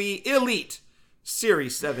WWE Elite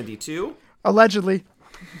Series 72. Allegedly.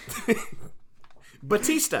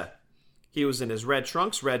 Batista. He was in his red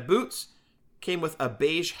trunks, red boots, came with a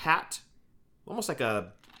beige hat, almost like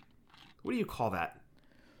a, what do you call that?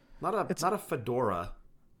 Not a fedora,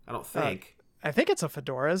 I don't think. I think it's a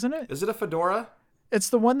fedora, isn't it? Is it a fedora? It's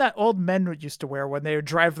the one that old men used to wear when they would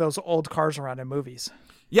drive those old cars around in movies.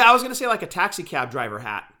 Yeah, I was going to say like a taxi cab driver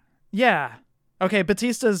hat. Yeah. Okay,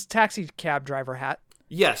 Batista's taxi cab driver hat.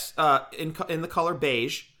 Yes, in the color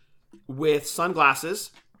beige, with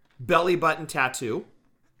sunglasses, belly button tattoo.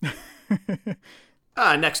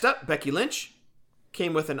 Next up, Becky Lynch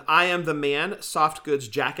came with an I Am the Man soft goods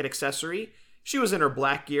jacket accessory. She was in her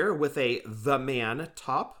black gear with a The Man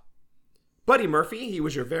top. Buddy Murphy, he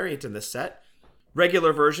was your variant in this set.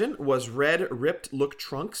 Regular version was red ripped look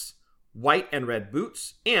trunks, white and red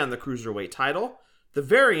boots, and the Cruiserweight title. The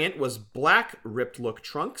variant was black ripped look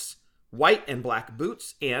trunks, white and black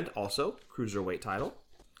boots, and also Cruiserweight title.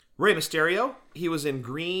 Rey Mysterio, he was in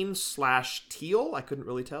green/teal. I couldn't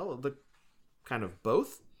really tell. It looked kind of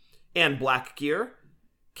both. And black gear.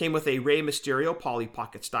 Came with a Rey Mysterio Polly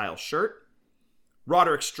Pocket style shirt.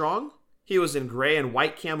 Roderick Strong, he was in gray and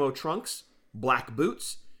white camo trunks, black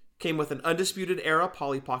boots. Came with an Undisputed Era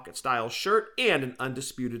Polly Pocket style shirt and an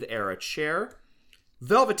Undisputed Era chair.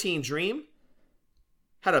 Velveteen Dream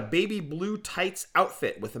had a baby blue tights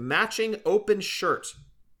outfit with a matching open shirt.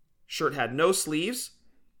 Shirt had no sleeves,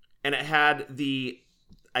 and it had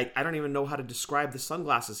I don't even know how to describe the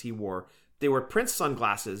sunglasses he wore. They were Prince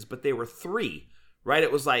sunglasses, but they were 3, right?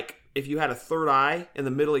 It was like if you had a third eye in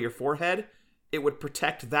the middle of your forehead, it would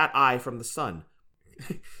protect that eye from the sun.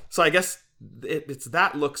 So I guess it's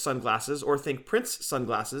that look sunglasses, or think Prince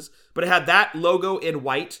sunglasses, but it had that logo in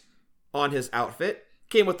white on his outfit.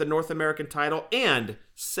 Came with the North American title and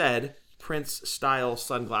said Prince style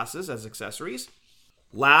sunglasses as accessories.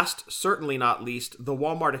 Last, certainly not least, the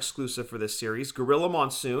Walmart exclusive for this series, Gorilla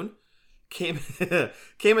Monsoon, came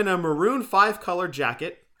in a maroon 5 color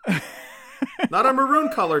jacket. Not a maroon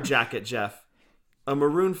color jacket, Jeff. A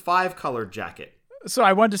maroon 5 color jacket. So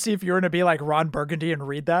I wanted to see if you were going to be like Ron Burgundy and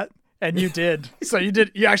read that. And you did. So you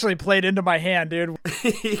actually played into my hand, dude.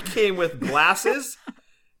 He came with glasses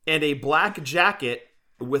and a black jacket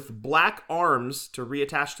with black arms to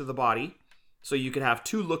reattach to the body. So you could have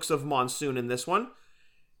 2 looks of Monsoon in this one.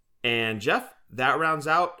 And Jeff, that rounds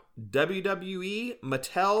out WWE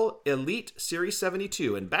Mattel Elite Series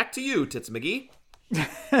 72. And back to you, Tits McGee.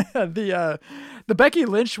 The Becky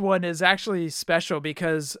Lynch one is actually special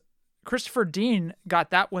because Christopher Dean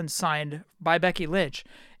got that one signed by Becky Lynch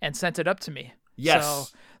and sent it up to me. Yes.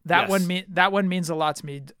 So that one means a lot to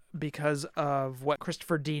me because of what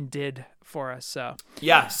Christopher Dean did for us. So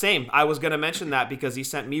yeah, same. I was going to mention that because he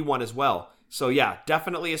sent me one as well. So yeah,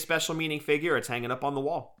 definitely a special meaning figure. It's hanging up on the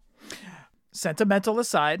wall. Sentimental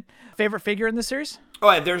aside, favorite figure in the series?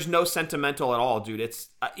 Oh, there's no sentimental at all, dude. It's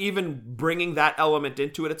even bringing that element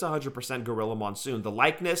into it. It's 100% Gorilla Monsoon. The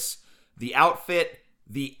likeness, the outfit,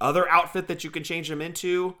 the other outfit that you can change him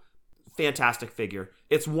into, fantastic figure.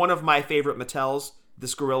 It's one of my favorite Mattels,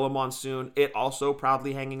 this Gorilla Monsoon. It also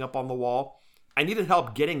proudly hanging up on the wall. I needed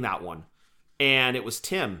help getting that one. And it was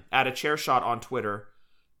Tim at a chair shot on Twitter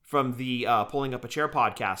from the Pulling Up a Chair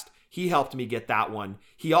podcast. He helped me get that one.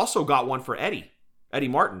 He also got one for Eddie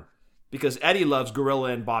Martin, because Eddie loves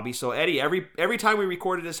Gorilla and Bobby. So Eddie, every time we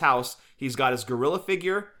recorded his house, he's got his Gorilla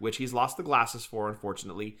figure, which he's lost the glasses for,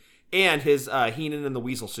 unfortunately, and his Heenan and the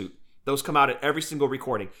Weasel suit. Those come out at every single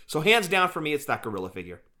recording. So hands down for me, it's that Gorilla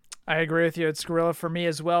figure. I agree with you. It's Gorilla for me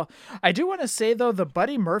as well. I do want to say, though, the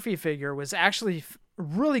Buddy Murphy figure was actually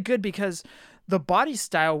really good because the body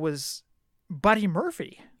style was Buddy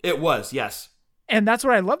Murphy. It was, yes. And that's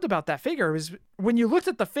what I loved about that figure was when you looked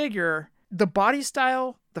at the figure, the body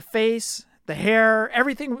style, the face, the hair,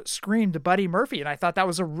 everything screamed Buddy Murphy. And I thought that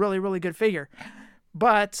was a really, really good figure.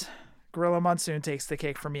 But Gorilla Monsoon takes the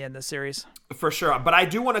cake for me in this series. For sure. But I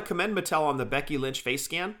do want to commend Mattel on the Becky Lynch face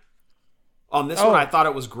scan. On this one, I thought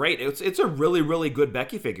it was great. It's a really, really good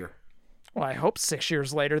Becky figure. Well, I hope 6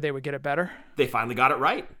 years later they would get it better. They finally got it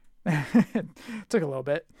right. Took a little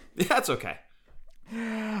bit. Yeah, that's okay.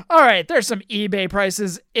 All right, there's some eBay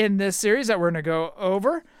prices in this series that we're going to go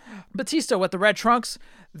over. Batista with the red trunks,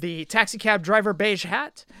 the taxi cab driver beige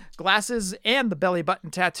hat, glasses, and the belly button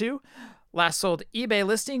tattoo. Last sold eBay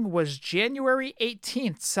listing was January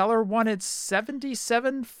 18th. Seller wanted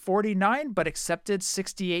 $77.49 but accepted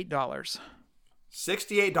 $68.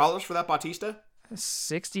 $68 for that Batista?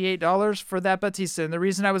 $68 for that Batista. And the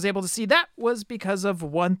reason I was able to see that was because of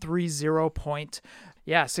 130 point.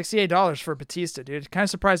 Yeah, $68 for Batista, dude. Kind of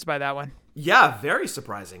surprised by that one. Yeah, very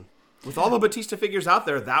surprising. With all the Batista figures out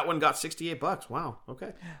there, that one got $68. Wow,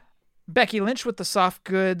 okay. Becky Lynch with the soft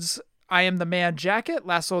goods I Am the Man jacket.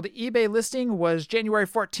 Last sold eBay listing was January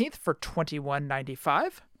 14th for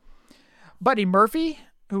 $21.95. Buddy Murphy,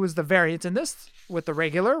 who was the variant in this, with the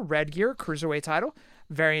regular red gear cruiserweight title.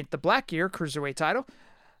 Variant the black gear cruiserweight title.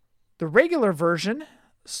 The regular version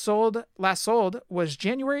last sold was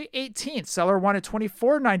January 18th. Seller wanted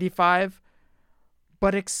 $24.95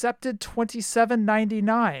 but accepted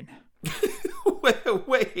 $27.99.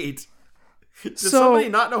 Wait. Did somebody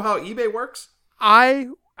not know how eBay works? I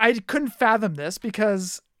couldn't fathom this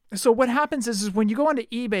because so what happens is when you go onto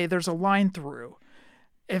eBay, there's a line through.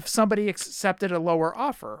 if somebody accepted a lower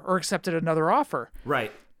offer or accepted another offer.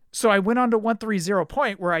 Right. So I went on to 130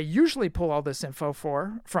 Point, where I usually pull all this info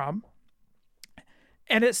from,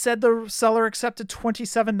 and it said the seller accepted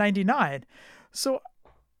 $27.99. So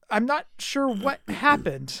I'm not sure what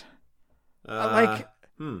happened. I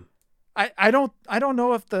don't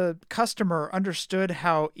know if the customer understood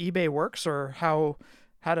how eBay works or how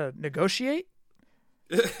to negotiate.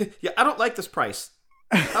 Yeah, I don't like this price.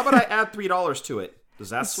 How about I add $3 to it? Does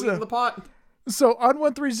that sweeten the pot? So on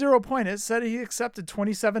 130 Point, it said he accepted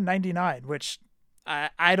 $27.99, which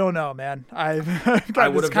I don't know, man. I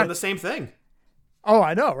would have done the same thing. Oh,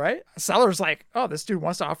 I know, right? Seller's like, oh, this dude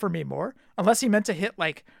wants to offer me more, unless he meant to hit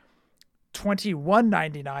like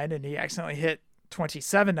 $21.99 and he accidentally hit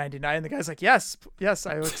 $27.99. And the guy's like, yes,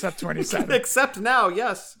 I will accept 27. Accept now,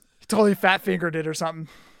 yes. He totally fat fingered it or something.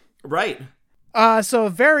 Right. So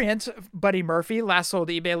Variant, Buddy Murphy, last sold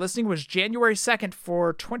eBay listing was January 2nd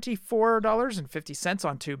for $24.50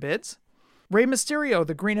 on 2 bids. Rey Mysterio,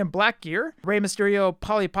 the green and black gear, Rey Mysterio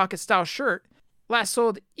Polly Pocket style shirt, last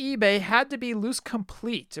sold eBay, had to be loose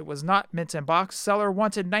complete. It was not mint in box. Seller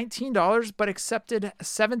wanted $19 but accepted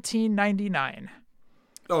 $17.99.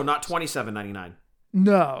 Oh, not $27.99.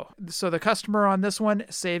 No. So the customer on this one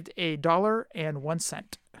saved $1.01.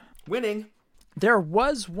 Winning. There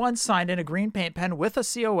was one signed in a green paint pen with a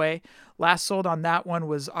COA. Last sold on that one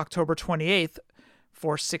was October 28th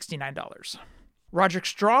for $69. Roderick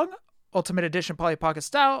Strong, Ultimate Edition Polly Pocket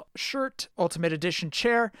Style shirt, Ultimate Edition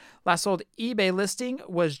chair. Last sold eBay listing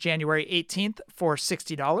was January 18th for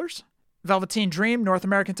 $60. Velveteen Dream, North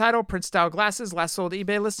American title, print style glasses. Last sold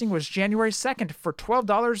eBay listing was January 2nd for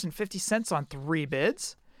 $12.50 on 3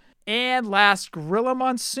 bids. And last, Gorilla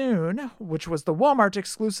Monsoon, which was the Walmart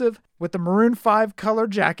exclusive with the Maroon 5 color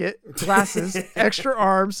jacket, glasses, extra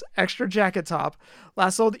arms, extra jacket top.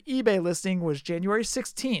 Last sold eBay listing was January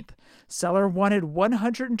 16th. Seller wanted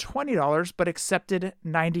 $120 but accepted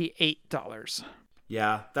 $98.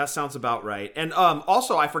 Yeah, that sounds about right. And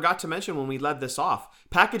also, I forgot to mention when we led this off,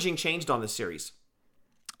 packaging changed on this series.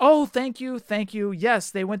 Oh, thank you.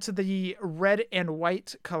 Yes, they went to the red and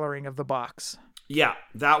white coloring of the box. Yeah,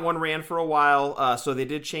 that one ran for a while. So they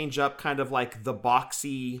did change up kind of like the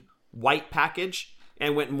boxy white package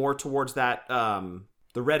and went more towards that,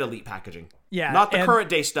 the red Elite packaging. Yeah. Not the current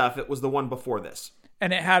day stuff. It was the one before this.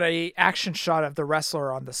 And it had a action shot of the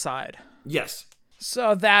wrestler on the side. Yes.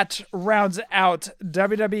 So that rounds out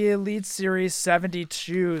WWE Elite Series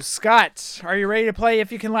 72. Scott, are you ready to play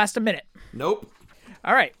if you can last a minute? Nope.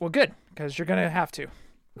 All right. Well, good, because you're going to have to.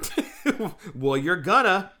 Well, you're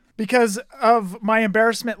gonna. Because of my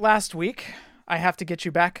embarrassment last week, I have to get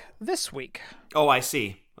you back this week. Oh, I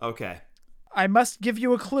see. Okay. I must give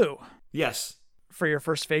you a clue. Yes. For your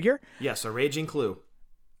first figure. Yes, a raging clue.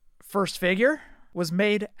 First figure was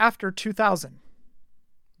made after 2000.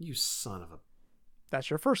 You son of a... That's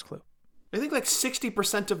your first clue. I think like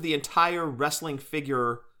 60% of the entire wrestling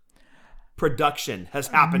figure production has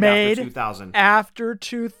happened after 2000. After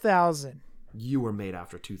 2000. You were made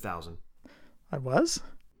after 2000. I was?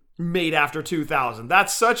 Made after 2000.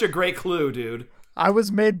 That's such a great clue, dude. I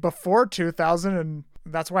was made before 2000, and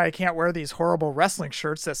that's why I can't wear these horrible wrestling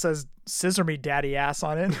shirts that says "Scissor Me Daddy Ass"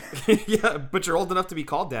 on it. Yeah, but you're old enough to be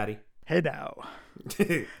called Daddy. Hey now.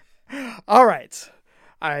 All right.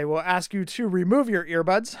 I will ask you to remove your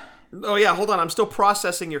earbuds. Oh yeah, hold on. I'm still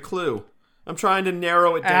processing your clue. I'm trying to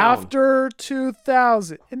narrow it down. After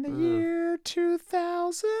 2000. In the year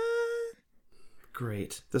 2000.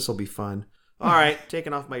 Great. This will be fun. All right,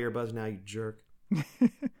 taking off my earbuds now, you jerk.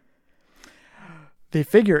 The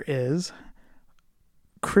figure is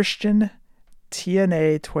Christian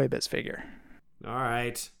TNA Toy Biz figure. All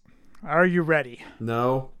right. Are you ready?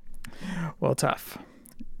 No. Well, tough,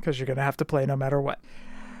 because you're going to have to play no matter what.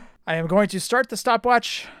 I am going to start the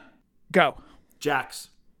stopwatch. Go. Jax.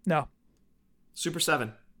 No. Super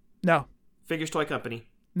 7. No. Figures Toy Company.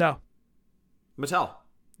 No. Mattel.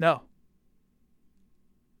 No.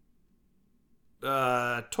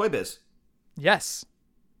 Toy Biz. Yes.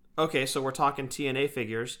 Okay, so we're talking TNA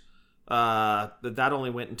figures. That only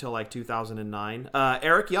went until like 2009.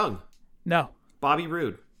 Eric Young. No. Bobby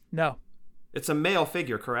Roode. No. It's a male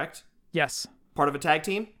figure, correct? Yes. Part of a tag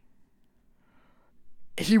team?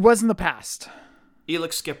 He was in the past.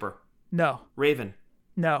 Elix Skipper. No. Raven.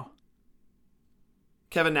 No.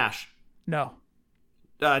 Kevin Nash. No.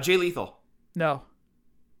 Jay Lethal. No.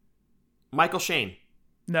 Michael Shane.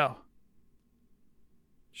 No.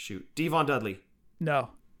 Shoot. Devon Dudley.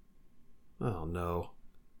 No. Oh, no.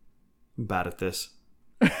 I'm bad at this.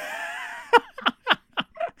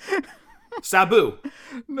 Sabu.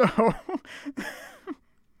 No.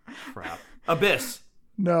 Crap. Abyss.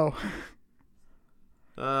 No.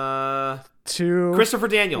 2. Christopher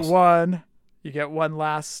Daniels. 1. You get one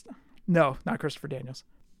last. No, not Christopher Daniels.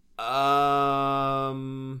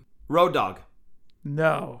 Road Dogg.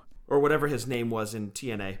 No. Or whatever his name was in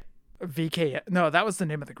TNA. VK. No, that was the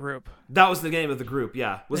name of the group. That was the name of the group,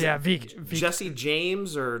 yeah. Was Yeah, it Jesse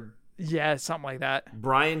James or Yeah, something like that.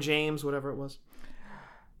 Brian James, whatever it was?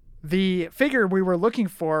 The figure we were looking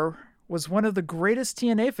for was one of the greatest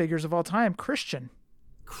TNA figures of all time, Christian.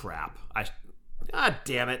 Crap. God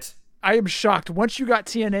damn it. I am shocked. Once you got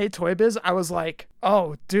TNA Toy Biz, I was like,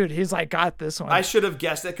 oh, dude, he's like, got this one. I should have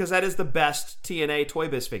guessed it because that is the best TNA Toy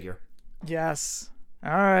Biz figure. Yes.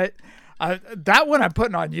 All right. That one I'm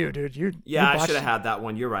putting on you, dude. I should have had that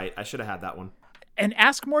one. You're right. I should have had that one. And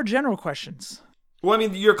ask more general questions. Well, I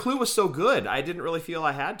mean, your clue was so good. I didn't really feel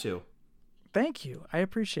I had to. Thank you. I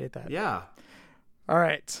appreciate that. Yeah. All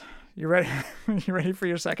right. You ready? You ready for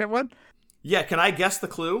your second one? Yeah. Can I guess the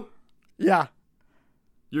clue? Yeah.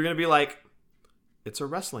 You're going to be like, it's a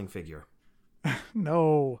wrestling figure.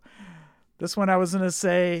 No. This one I was going to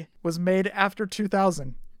say was made after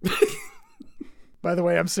 2000. By the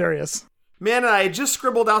way, I'm serious. Man, I just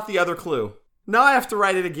scribbled out the other clue. Now I have to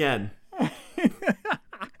write it again.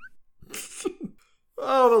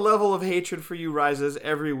 Oh, the level of hatred for you rises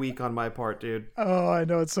every week on my part, dude. Oh, I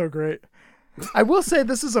know. It's so great. I will say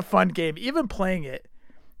this is a fun game. Even playing it,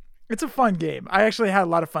 it's a fun game. I actually had a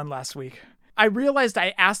lot of fun last week. I realized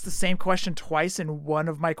I asked the same question twice in one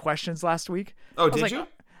of my questions last week. Oh, did you?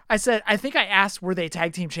 I said, I think I asked, were they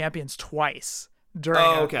tag team champions twice during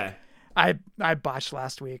okay. I botched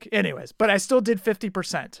last week. Anyways, but I still did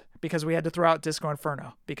 50% because we had to throw out Disco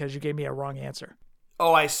Inferno because you gave me a wrong answer.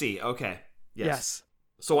 Oh, I see. Okay. Yes.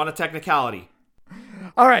 So on a technicality.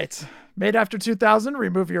 All right. Made after 2000,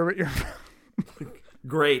 remove your...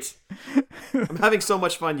 Great. I'm having so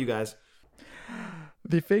much fun, you guys.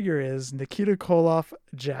 The figure is Nikita Koloff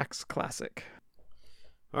Jakks Classic.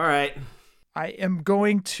 All right. I am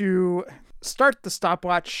going to start the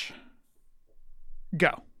stopwatch.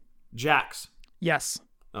 Go. Jakks. Yes.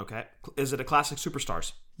 Okay. Is it a Classic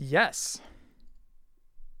Superstars? Yes.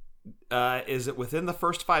 Is it within the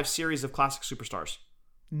first 5 series of Classic Superstars?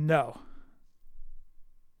 No.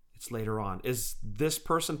 It's later on. Is this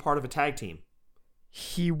person part of a tag team?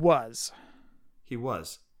 He was. He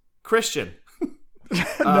was. Christian.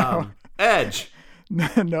 No. Edge.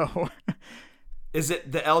 No. Is it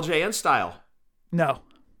the LJN style? No.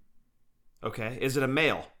 Okay. Is it a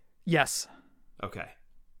male? Yes. Okay.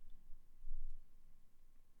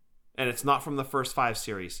 And it's not from the first 5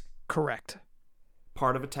 series? Correct.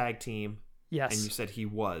 Part of a tag team? Yes. And you said he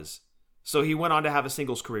was. So he went on to have a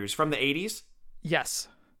singles career. He's from the 80s? Yes.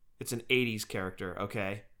 It's an 80s character.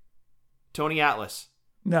 Okay. Tony Atlas?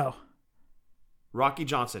 No. Rocky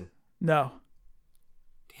Johnson? No.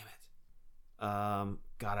 Damn it.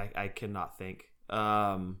 God, I cannot think.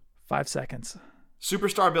 5 seconds.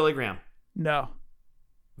 Superstar Billy Graham? No.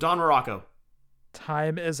 Don Morocco?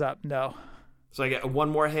 Time is up. No. So I get one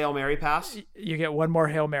more Hail Mary pass? You get one more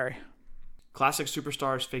Hail Mary. Classic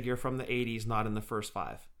Superstars figure from the 80s, not in the first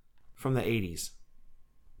 5. From the 80s.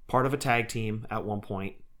 Part of a tag team at one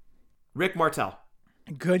point. Rick Martel?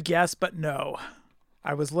 Good guess, but no.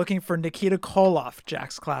 I was looking for Nikita Koloff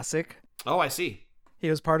Jakks Classic. Oh, I see. He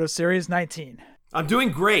was part of Series 19. I'm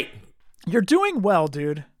doing great. You're doing well,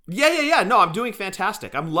 dude. Yeah. No, I'm doing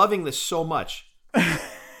fantastic. I'm loving this so much. Do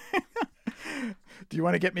you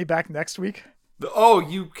want to get me back next week? Oh,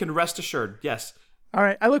 you can rest assured. Yes. All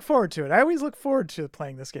right. I look forward to it. I always look forward to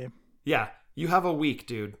playing this game. Yeah. You have a week,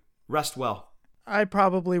 dude. Rest well. I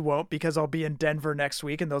probably won't because I'll be in Denver next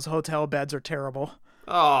week and those hotel beds are terrible.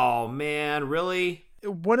 Oh, man. Really?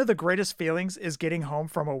 One of the greatest feelings is getting home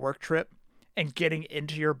from a work trip and getting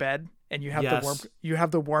into your bed and you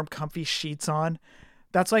have the warm comfy sheets on.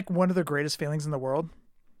 That's like one of the greatest feelings in the world.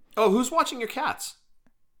 Oh, who's watching your cats?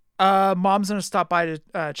 Mom's going to stop by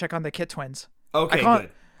to check on the Kit twins. Okay, good.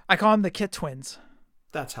 I call them the Kit twins.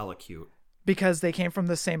 That's hella cute. Because they came from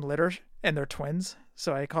the same litter and they're twins.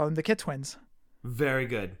 So I call them the Kit twins. Very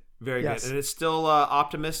good. Very Yes. good. And it's still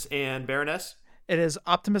Optimus and Baroness? It is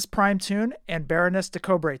Optimus Prime Tune and Baroness de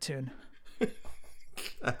Cobre Tune.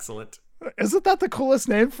 Excellent. Isn't that the coolest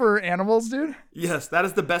name for animals, dude? Yes, that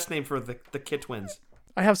is the best name for the Kit twins.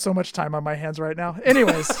 I have so much time on my hands right now.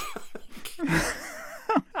 Anyways.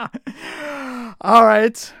 All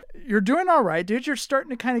right. You're doing all right, dude. You're starting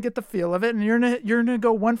to kind of get the feel of it, and you're gonna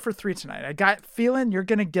go 1 for 3 tonight. I got feeling you're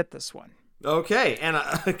gonna get this one. Okay, and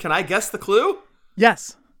can I guess the clue?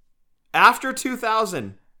 Yes. After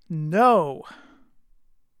 2000. No.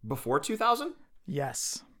 Before 2000?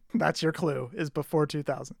 Yes. That's your clue, is before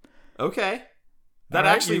 2000. Okay. That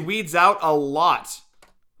actually weeds out a lot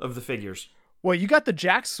of the figures. Well, you got the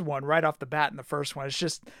Jax one right off the bat in the first one. It's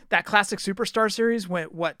just that classic Superstar series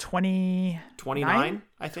went, 29,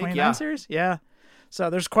 I think, 29 series? Yeah. So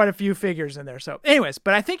there's quite a few figures in there. So anyways,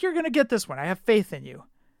 but I think you're going to get this one. I have faith in you.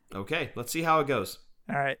 Okay, let's see how it goes.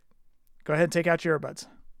 All right. Go ahead and take out your earbuds.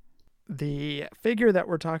 The figure that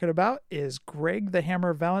we're talking about is Greg the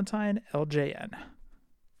Hammer Valentine LJN.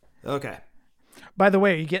 Okay. By the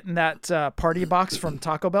way, are you getting that party box from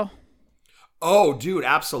Taco Bell? Oh, dude,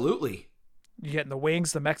 absolutely. You getting the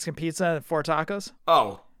wings, the Mexican pizza, and 4 tacos?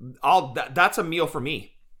 Oh, that's a meal for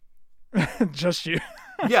me. Just you.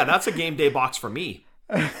 Yeah, that's a game day box for me.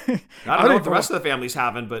 I don't know what the rest of the family's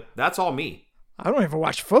having, but that's all me. I don't even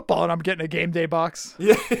watch football, and I'm getting a game day box.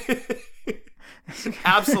 Yeah,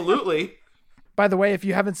 absolutely. By the way, if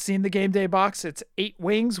you haven't seen the game day box, it's 8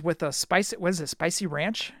 wings with a spicy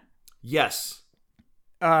ranch? Yes.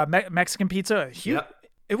 Mexican pizza. Yep.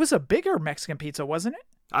 It was a bigger Mexican pizza, wasn't it?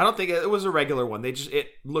 I don't think it was a regular one. It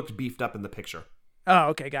looked beefed up in the picture. Oh,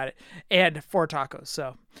 okay, got it. And 4 tacos.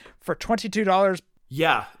 So for $22.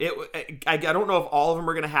 Yeah, I don't know if all of them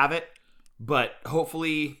are going to have it, but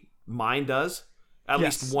hopefully mine does. At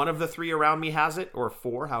least one of the 3 around me has it, or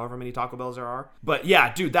 4, however many Taco Bells there are. But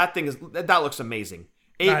yeah, dude, that looks amazing.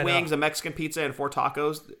 8 wings, a Mexican pizza, and 4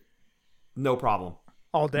 tacos. No problem.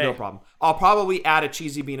 All day. No problem. I'll probably add a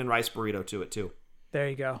cheesy bean and rice burrito to it too. There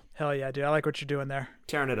you go. Hell yeah, dude. I like what you're doing there.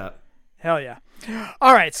 Tearing it up. Hell yeah.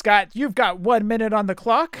 All right, Scott, you've got 1 minute on the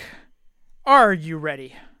clock. Are you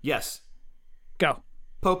ready? Yes. Go.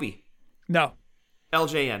 Popey. No.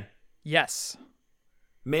 LJN. Yes.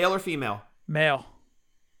 Male or female? Male.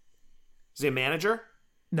 Is he a manager?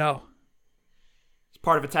 No. He's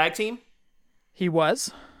part of a tag team? He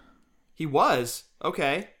was. He was?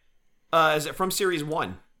 Okay. Is it from Series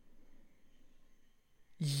 1?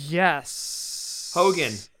 Yes.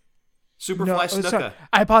 Hogan. Superfly Snuka. Sorry.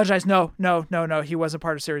 I apologize. No. He wasn't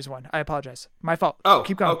part of Series 1. I apologize. My fault. Oh,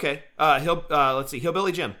 keep going. Okay. Let's see.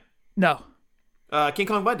 Hillbilly Jim. No. King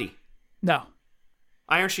Kong Bundy. No.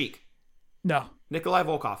 Iron Sheik. No. Nikolai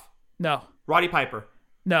Volkov. No. Roddy Piper.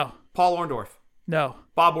 No. Paul Orndorff. No.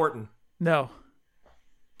 Bob Orton. No.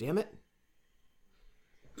 Damn it.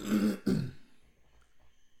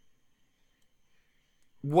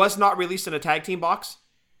 Was not released in a tag team box?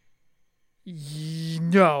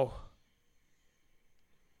 No.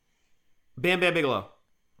 Bam Bam Bigelow.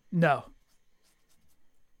 No.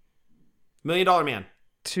 $1 Million Man.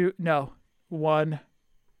 2. No. 1.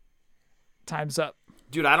 Time's up.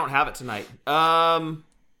 Dude, I don't have it tonight.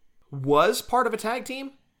 Was part of a tag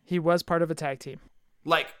team? He was part of a tag team.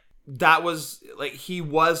 He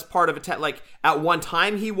was part of a tag. Like, at one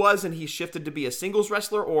time he was, and he shifted to be a singles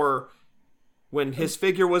wrestler, or when his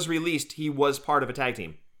figure was released, he was part of a tag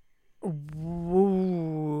team?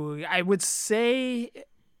 Ooh, I would say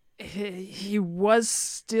he was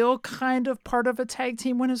still kind of part of a tag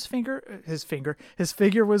team when his figure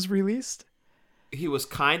was released. He was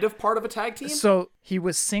kind of part of a tag team? So he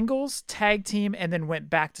was singles, tag team, and then went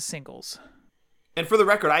back to singles. And for the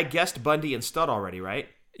record, I guessed Bundy and Stud already, right?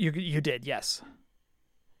 You did, yes.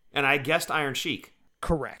 And I guessed Iron Sheik.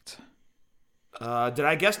 Correct. Did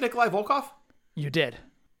I guess Nikolai Volkov? You did.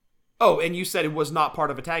 Oh, and you said it was not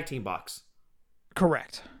part of a tag team box.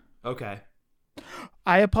 Correct. Okay.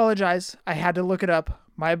 I apologize. I had to look it up.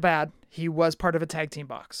 My bad. He was part of a tag team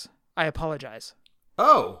box. I apologize.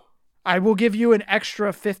 Oh. I will give you an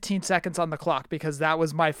extra 15 seconds on the clock because that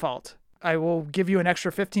was my fault. I will give you an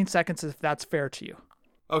extra 15 seconds if that's fair to you.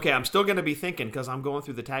 Okay, I'm still going to be thinking because I'm going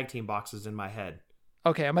through the tag team boxes in my head.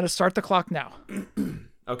 Okay, I'm going to start the clock now.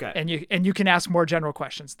 Okay. And you can ask more general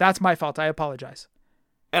questions. That's my fault. I apologize.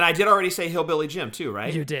 And I did already say Hillbilly Jim too,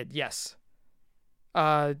 right? You did, yes.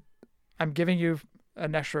 I'm giving you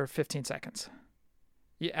an extra 15 seconds.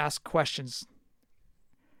 You ask questions.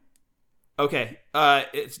 Okay.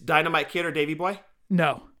 It's Dynamite Kid or Davey Boy?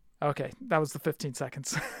 No. Okay, that was the 15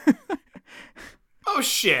 seconds. Oh,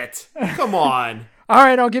 shit. Come on. All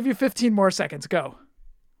right, I'll give you 15 more seconds. Go.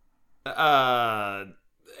 And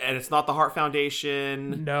it's not the Hart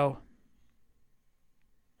Foundation. No.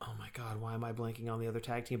 Oh my God, why am I blanking on the other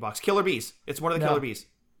tag team box? Killer Bees. It's one of the Killer Bees.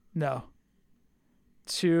 No.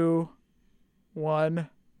 2, 1.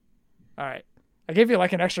 All right. I gave you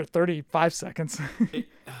like an extra 35 seconds.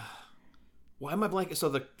 Why am I blanking? So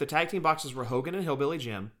the tag team boxes were Hogan and Hillbilly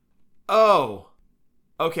Jim. Oh.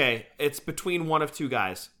 Okay. It's between one of two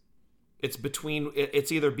guys. It's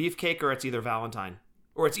either Beefcake or it's either Valentine.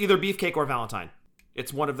 Or it's either Beefcake or Valentine.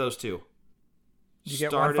 It's one of those two. You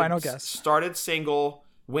get one final guess. Started single,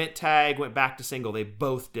 went tag, went back to single. They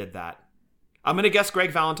both did that. I'm going to guess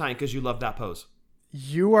Greg Valentine because you love that pose.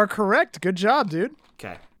 You are correct. Good job, dude.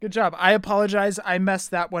 Okay. Good job. I apologize. I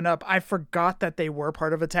messed that one up. I forgot that they were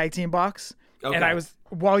part of a tag team box. Okay. And I was,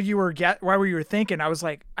 while you were thinking, I was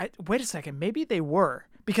like, wait a second, maybe they were,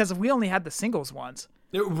 because we only had the singles ones.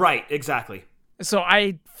 Right, exactly. So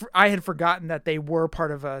I had forgotten that they were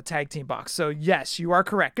part of a tag team box. So yes, you are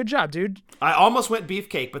correct. Good job, dude. I almost went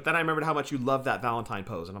Beefcake, but then I remembered how much you love that Valentine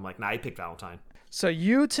pose, and I'm like, nah, I picked Valentine. So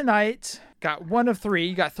you tonight got 1 of 3.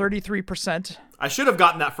 You got 33%. I should have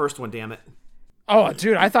gotten that first one, damn it. Oh,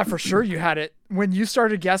 dude, I thought for sure you had it. When you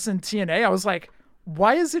started guessing TNA, I was like,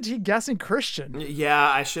 why isn't he guessing Christian? Yeah,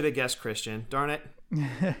 I should have guessed Christian. Darn it.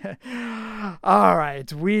 All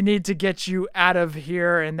right, we need to get you out of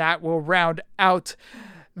here, and that will round out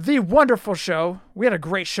the wonderful show. We had a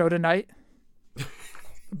great show tonight.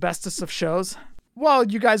 Bestest of shows. While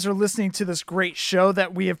you guys are listening to this great show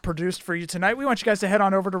that we have produced for you tonight, we want you guys to head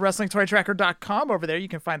on over to WrestlingToyTracker.com. Over there, you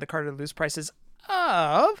can find the card to lose prices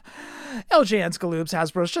of LJN's, Galoob's,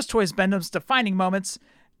 Hasbro's, Just Toys, Bend-Ems, Defining Moments,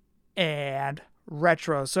 and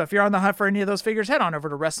Retro. So if you're on the hunt for any of those figures, head on over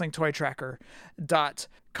to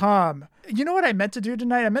WrestlingToyTracker.com. You know what I meant to do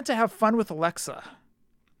tonight? I meant to have fun with Alexa.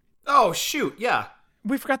 Oh, shoot, yeah.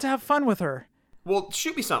 We forgot to have fun with her. Well,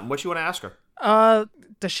 shoot me something. What you want to ask her?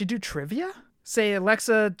 Does she do trivia? Say,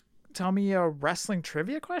 Alexa, tell me a wrestling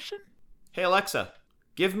trivia question? Hey, Alexa,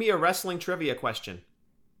 give me a wrestling trivia question.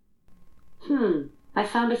 I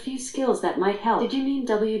found a few skills that might help. Did you mean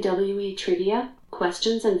WWE trivia?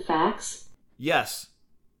 Questions and facts? Yes.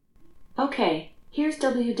 Okay, here's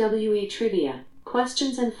WWE trivia.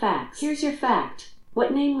 Questions and facts. Here's your fact.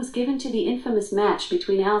 What name was given to the infamous match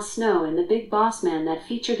between Al Snow and the Big Boss Man that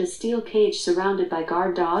featured a steel cage surrounded by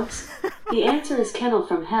guard dogs? The answer is Kennel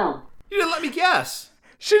from Hell. You didn't let me guess.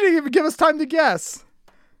 She didn't even give us time to guess.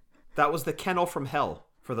 That was the Kennel from Hell,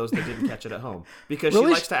 for those that didn't catch it at home. Because Really?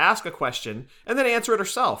 she likes to ask a question and then answer it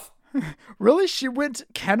herself. Really? She went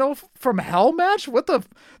Kennel from Hell match?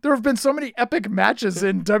 There have been so many epic matches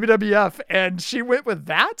in WWF, and she went with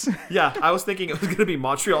that? Yeah, I was thinking it was going to be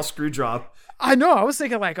Montreal Screwjob. I know. I was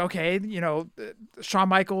thinking like, okay, Shawn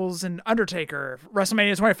Michaels and Undertaker,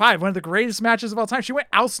 WrestleMania 25, one of the greatest matches of all time. She went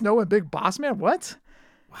Al Snow and Big Boss Man? What?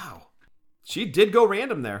 Wow. She did go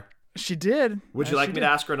random there. She did. Would you like me to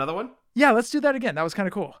ask her another one? Yeah, let's do that again. That was kind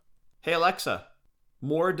of cool. Hey, Alexa,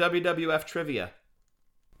 more WWF trivia.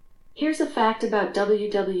 Here's a fact about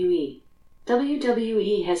WWE.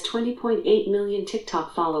 WWE has 20.8 million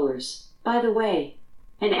TikTok followers. By the way,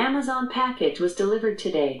 an Amazon package was delivered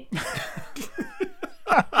today.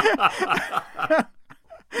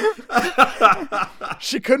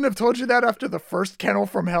 She couldn't have told you that after the first Kennel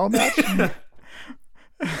from Hell match?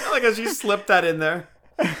 Like she slipped that in there.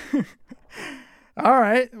 All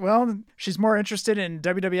right. Well, she's more interested in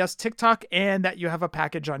WWF's TikTok and that you have a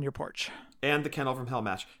package on your porch. And the Kennel from Hell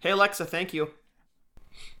match. Hey, Alexa, thank you.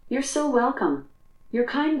 You're so welcome. Your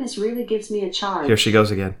kindness really gives me a charge. Here she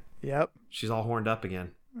goes again. Yep. She's all horned up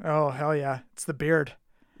again. Oh, hell yeah. It's the beard.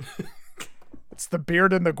 It's the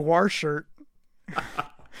beard and the Guar shirt.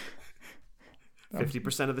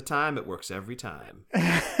 50% of the time, it works every time.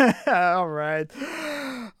 All right.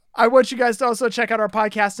 I want you guys to also check out our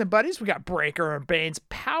podcasting buddies. We got Breaker and Bane's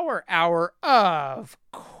Power Hour, of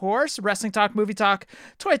course. Wrestling talk, movie talk,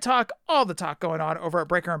 toy talk, all the talk going on over at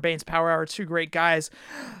Breaker and Bane's Power Hour. Two great guys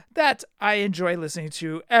that I enjoy listening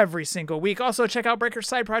to every single week. Also, check out Breaker's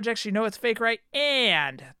side projects, You Know It's Fake Right,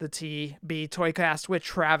 and the TB Toycast with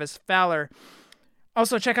Travis Fowler.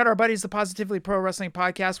 Also, check out our buddies, the Positively Pro Wrestling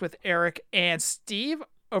Podcast with Eric and Steve.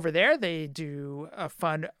 Over there, they do a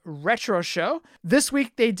fun retro show. This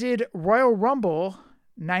week, they did Royal Rumble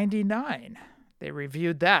 99. They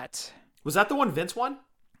reviewed that. Was that the one Vince won?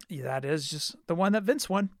 Yeah, that is just the one that Vince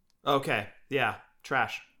won. Okay. Yeah.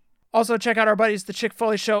 Trash. Also, check out our buddies, the Chick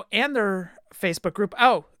Foley Show, and their Facebook group.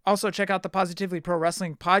 Oh, also check out the Positively Pro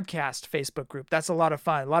Wrestling Podcast Facebook group. That's a lot of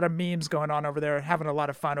fun. A lot of memes going on over there. Having a lot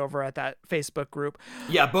of fun over at that Facebook group.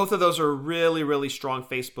 Yeah, both of those are really, really strong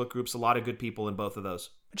Facebook groups. A lot of good people in both of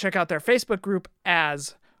those. Check out their Facebook group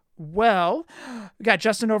as well. We got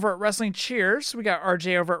Justin over at Wrestling Cheers. We got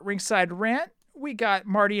RJ over at Ringside Rant. We got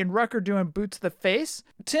Marty and Rucker doing Boot to the Face.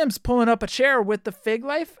 Tim's pulling up a chair with the Fig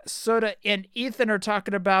Life. Soda and Ethan are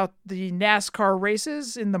talking about the NASCAR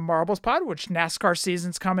races in the Marbles Pod, which NASCAR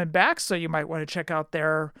season's coming back, so you might want to check out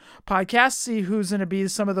their podcast, see who's going to be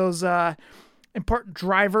some of those important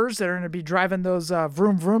drivers that are going to be driving those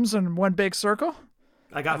vroom vrooms in one big circle.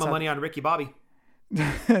 I got my money on Ricky Bobby.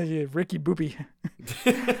 Yeah, Ricky Boopy.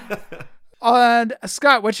 And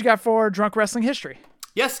Scott, what you got for Drunk Wrestling History?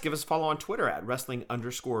 Yes, give us a follow on Twitter at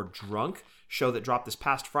wrestling_drunk. Show that dropped this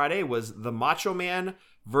past Friday was The Macho Man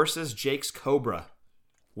versus Jake's Cobra.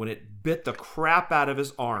 when it bit the crap out of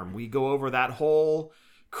his arm. We go over that whole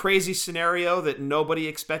crazy scenario that nobody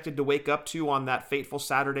expected to wake up to on that fateful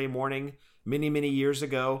Saturday morning many, many years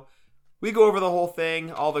ago. We go over the whole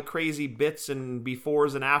thing, all the crazy bits and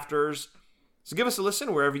befores and afters. So give us a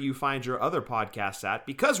listen wherever you find your other podcasts at,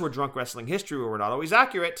 because we're Drunk Wrestling History, where we're not always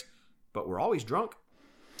accurate, but we're always drunk.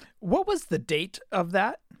 What was the date of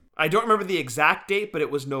that? I don't remember the exact date, but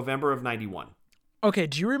it was November of 91. Okay,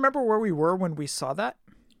 do you remember where we were when we saw that?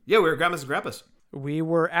 Yeah, we were at Grandma's and Grandpa's. We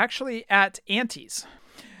were actually at Auntie's.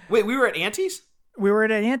 Wait, we were at Auntie's? We were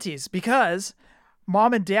at Auntie's because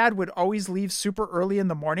Mom and Dad would always leave super early in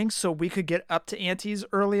the morning so we could get up to Auntie's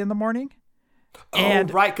early in the morning.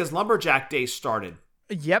 And, right, because Lumberjack Day started.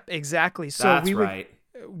 Yep, exactly. So That's right.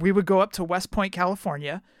 We would go up to West Point,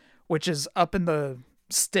 California, which is up in the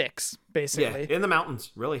sticks, basically. Yeah, in the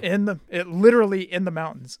mountains, really. Literally in the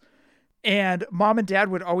mountains. And Mom and Dad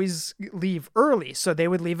would always leave early. So they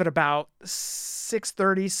would leave at about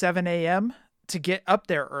 6:30, 7 a.m. to get up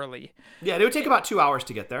there early. Yeah, it would take about 2 hours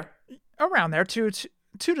to get there. Around there, 2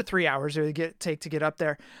 to 3 hours it would take to get up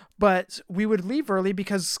there. But we would leave early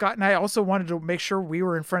because Scott and I also wanted to make sure we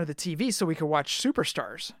were in front of the TV so we could watch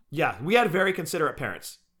Superstars. Yeah, we had very considerate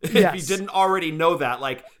parents. Yes. If you didn't already know that,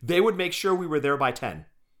 like, they would make sure we were there by 10.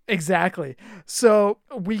 Exactly. So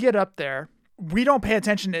we get up there. We don't pay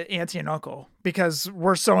attention to Auntie and Uncle because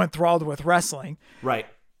we're so enthralled with wrestling. Right.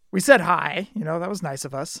 We said hi. That was nice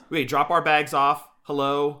of us. We drop our bags off.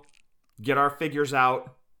 Hello. Get our figures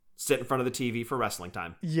out. Sit in front of the TV for wrestling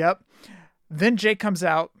time. Yep. Then Jake comes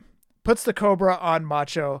out, puts the Cobra on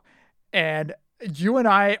Macho, and you and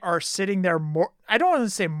I are sitting there I don't want to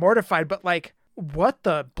say mortified, but like, what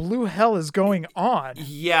the blue hell is going on?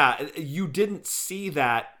 Yeah, you didn't see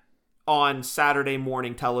that on Saturday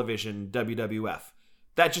morning television, WWF.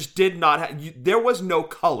 That just did not there was no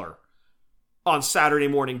color on Saturday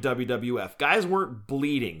morning WWF. Guys weren't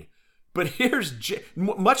bleeding. But here's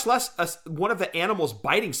much less one of the animals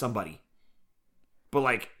biting somebody. But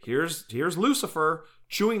like, here's Lucifer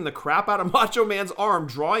chewing the crap out of Macho Man's arm,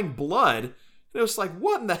 drawing blood. And it was like,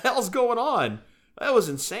 what in the hell's going on? That was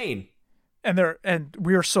insane. And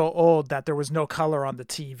we were so old that there was no color on the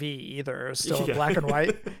TV either. It was still in black and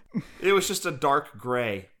white. It was just a dark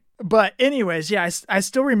gray. But anyways, yeah, I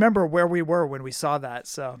still remember where we were when we saw that.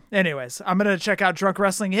 So anyways, I'm going to check out Drunk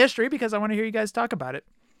Wrestling History because I want to hear you guys talk about it.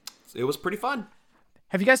 It was pretty fun.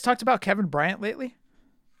 Have you guys talked about Kevin Bryant lately?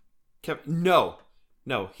 No,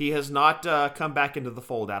 he has not come back into the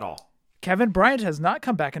fold at all. Kevin Bryant has not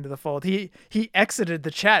come back into the fold. He exited the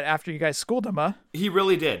chat after you guys schooled him, huh? He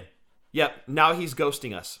really did. Yep, now he's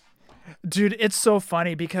ghosting us. Dude, it's so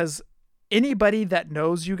funny because anybody that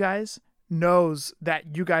knows you guys knows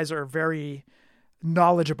that you guys are very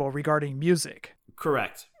knowledgeable regarding music.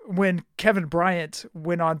 Correct. When Kevin Bryant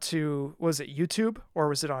went on to, was it YouTube or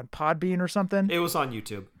was it on Podbean or something? It was on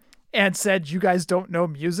YouTube. And said, you guys don't know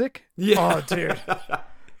music? Yeah. Oh, dude.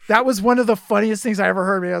 That was one of the funniest things I ever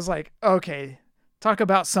heard. I was like, okay, talk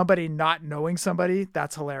about somebody not knowing somebody.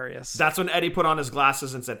 That's hilarious. That's when Eddie put on his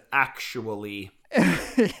glasses and said, actually.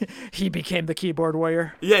 He became the keyboard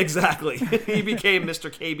warrior. Yeah, exactly. He became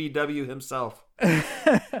Mr. KBW himself.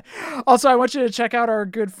 Also, I want you to check out our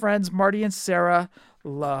good friends, Marty and Sarah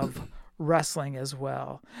Love Wrestling as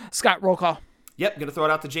well. Scott, roll call. Yep, gonna throw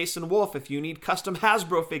it out to Jason Wolf. If you need custom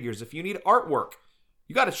Hasbro figures, if you need artwork,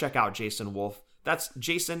 you got to check out Jason Wolf. That's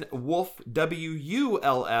Jason Wolf,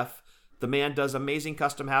 WULF. The man does amazing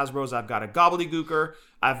custom Hasbros. I've got a Gobbledygooker.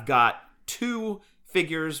 I've got 2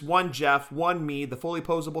 figures, 1 Jeff, 1 me, the fully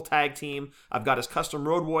posable tag team. I've got his custom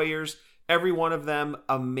Road Warriors. Every one of them,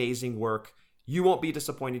 amazing work. You won't be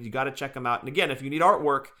disappointed. You got to check them out. And again, if you need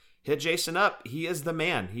artwork, hit Jason up. He is the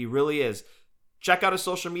man. He really is. Check out his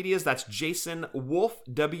social medias. That's Jason Wolf,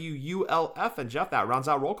 WULF. And Jeff, that rounds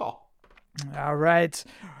out roll call. All right.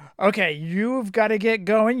 Okay, you've got to get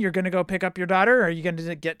going. You're going to go pick up your daughter. Are you going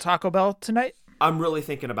to get Taco Bell tonight? I'm really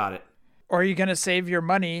thinking about it. Or are you going to save your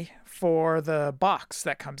money for the box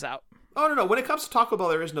that comes out? Oh, no. When it comes to Taco Bell,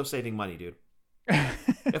 there is no saving money, dude.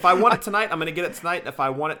 If I want it tonight, I'm going to get it tonight. If I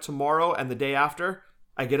want it tomorrow and the day after,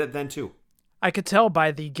 I get it then too. I could tell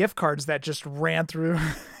by the gift cards that just ran through.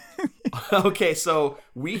 Okay, so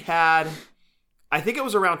we had, I think it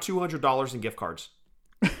was around $200 in gift cards.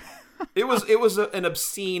 It was an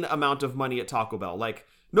obscene amount of money at Taco Bell. Like,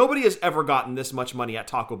 nobody has ever gotten this much money at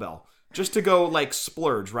Taco Bell just to go like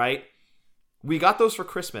splurge, right? We got those for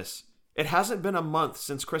Christmas. It hasn't been a month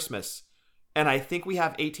since Christmas, and I think we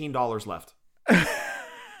have $18 left.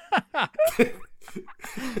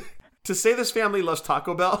 To say this family loves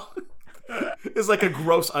Taco Bell is like a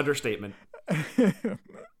gross understatement.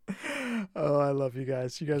 Oh, I love you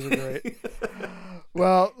guys. You guys are great.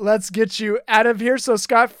 Well, let's get you out of here. So,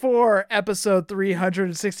 Scott, for episode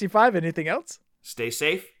 365, anything else? Stay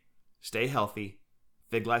safe, stay healthy.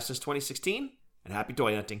 Fig Life since 2016, and happy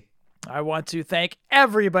toy hunting. I want to thank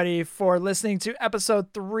everybody for listening to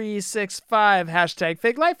episode 365, hashtag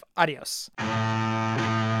Fig Life. Adios.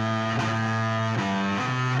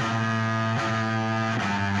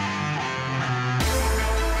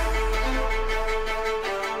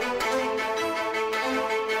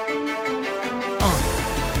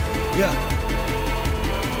 Yeah.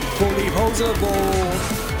 Fully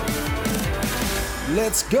posable.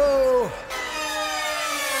 Let's go.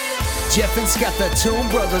 Jeff and Scott, the Toon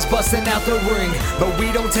Brothers, busting out the ring. But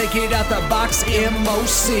we don't take it out the box,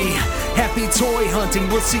 MOC. Happy toy hunting,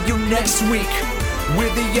 we'll see you next week.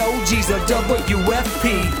 We're the OGs of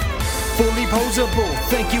WFP. Fully posable,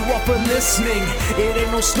 thank you all for listening. It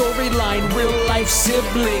ain't no storyline, real life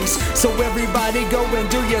siblings. So everybody go and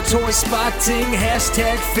do your toy spotting.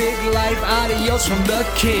 Hashtag Fig Life, adios from the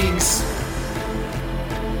Kings.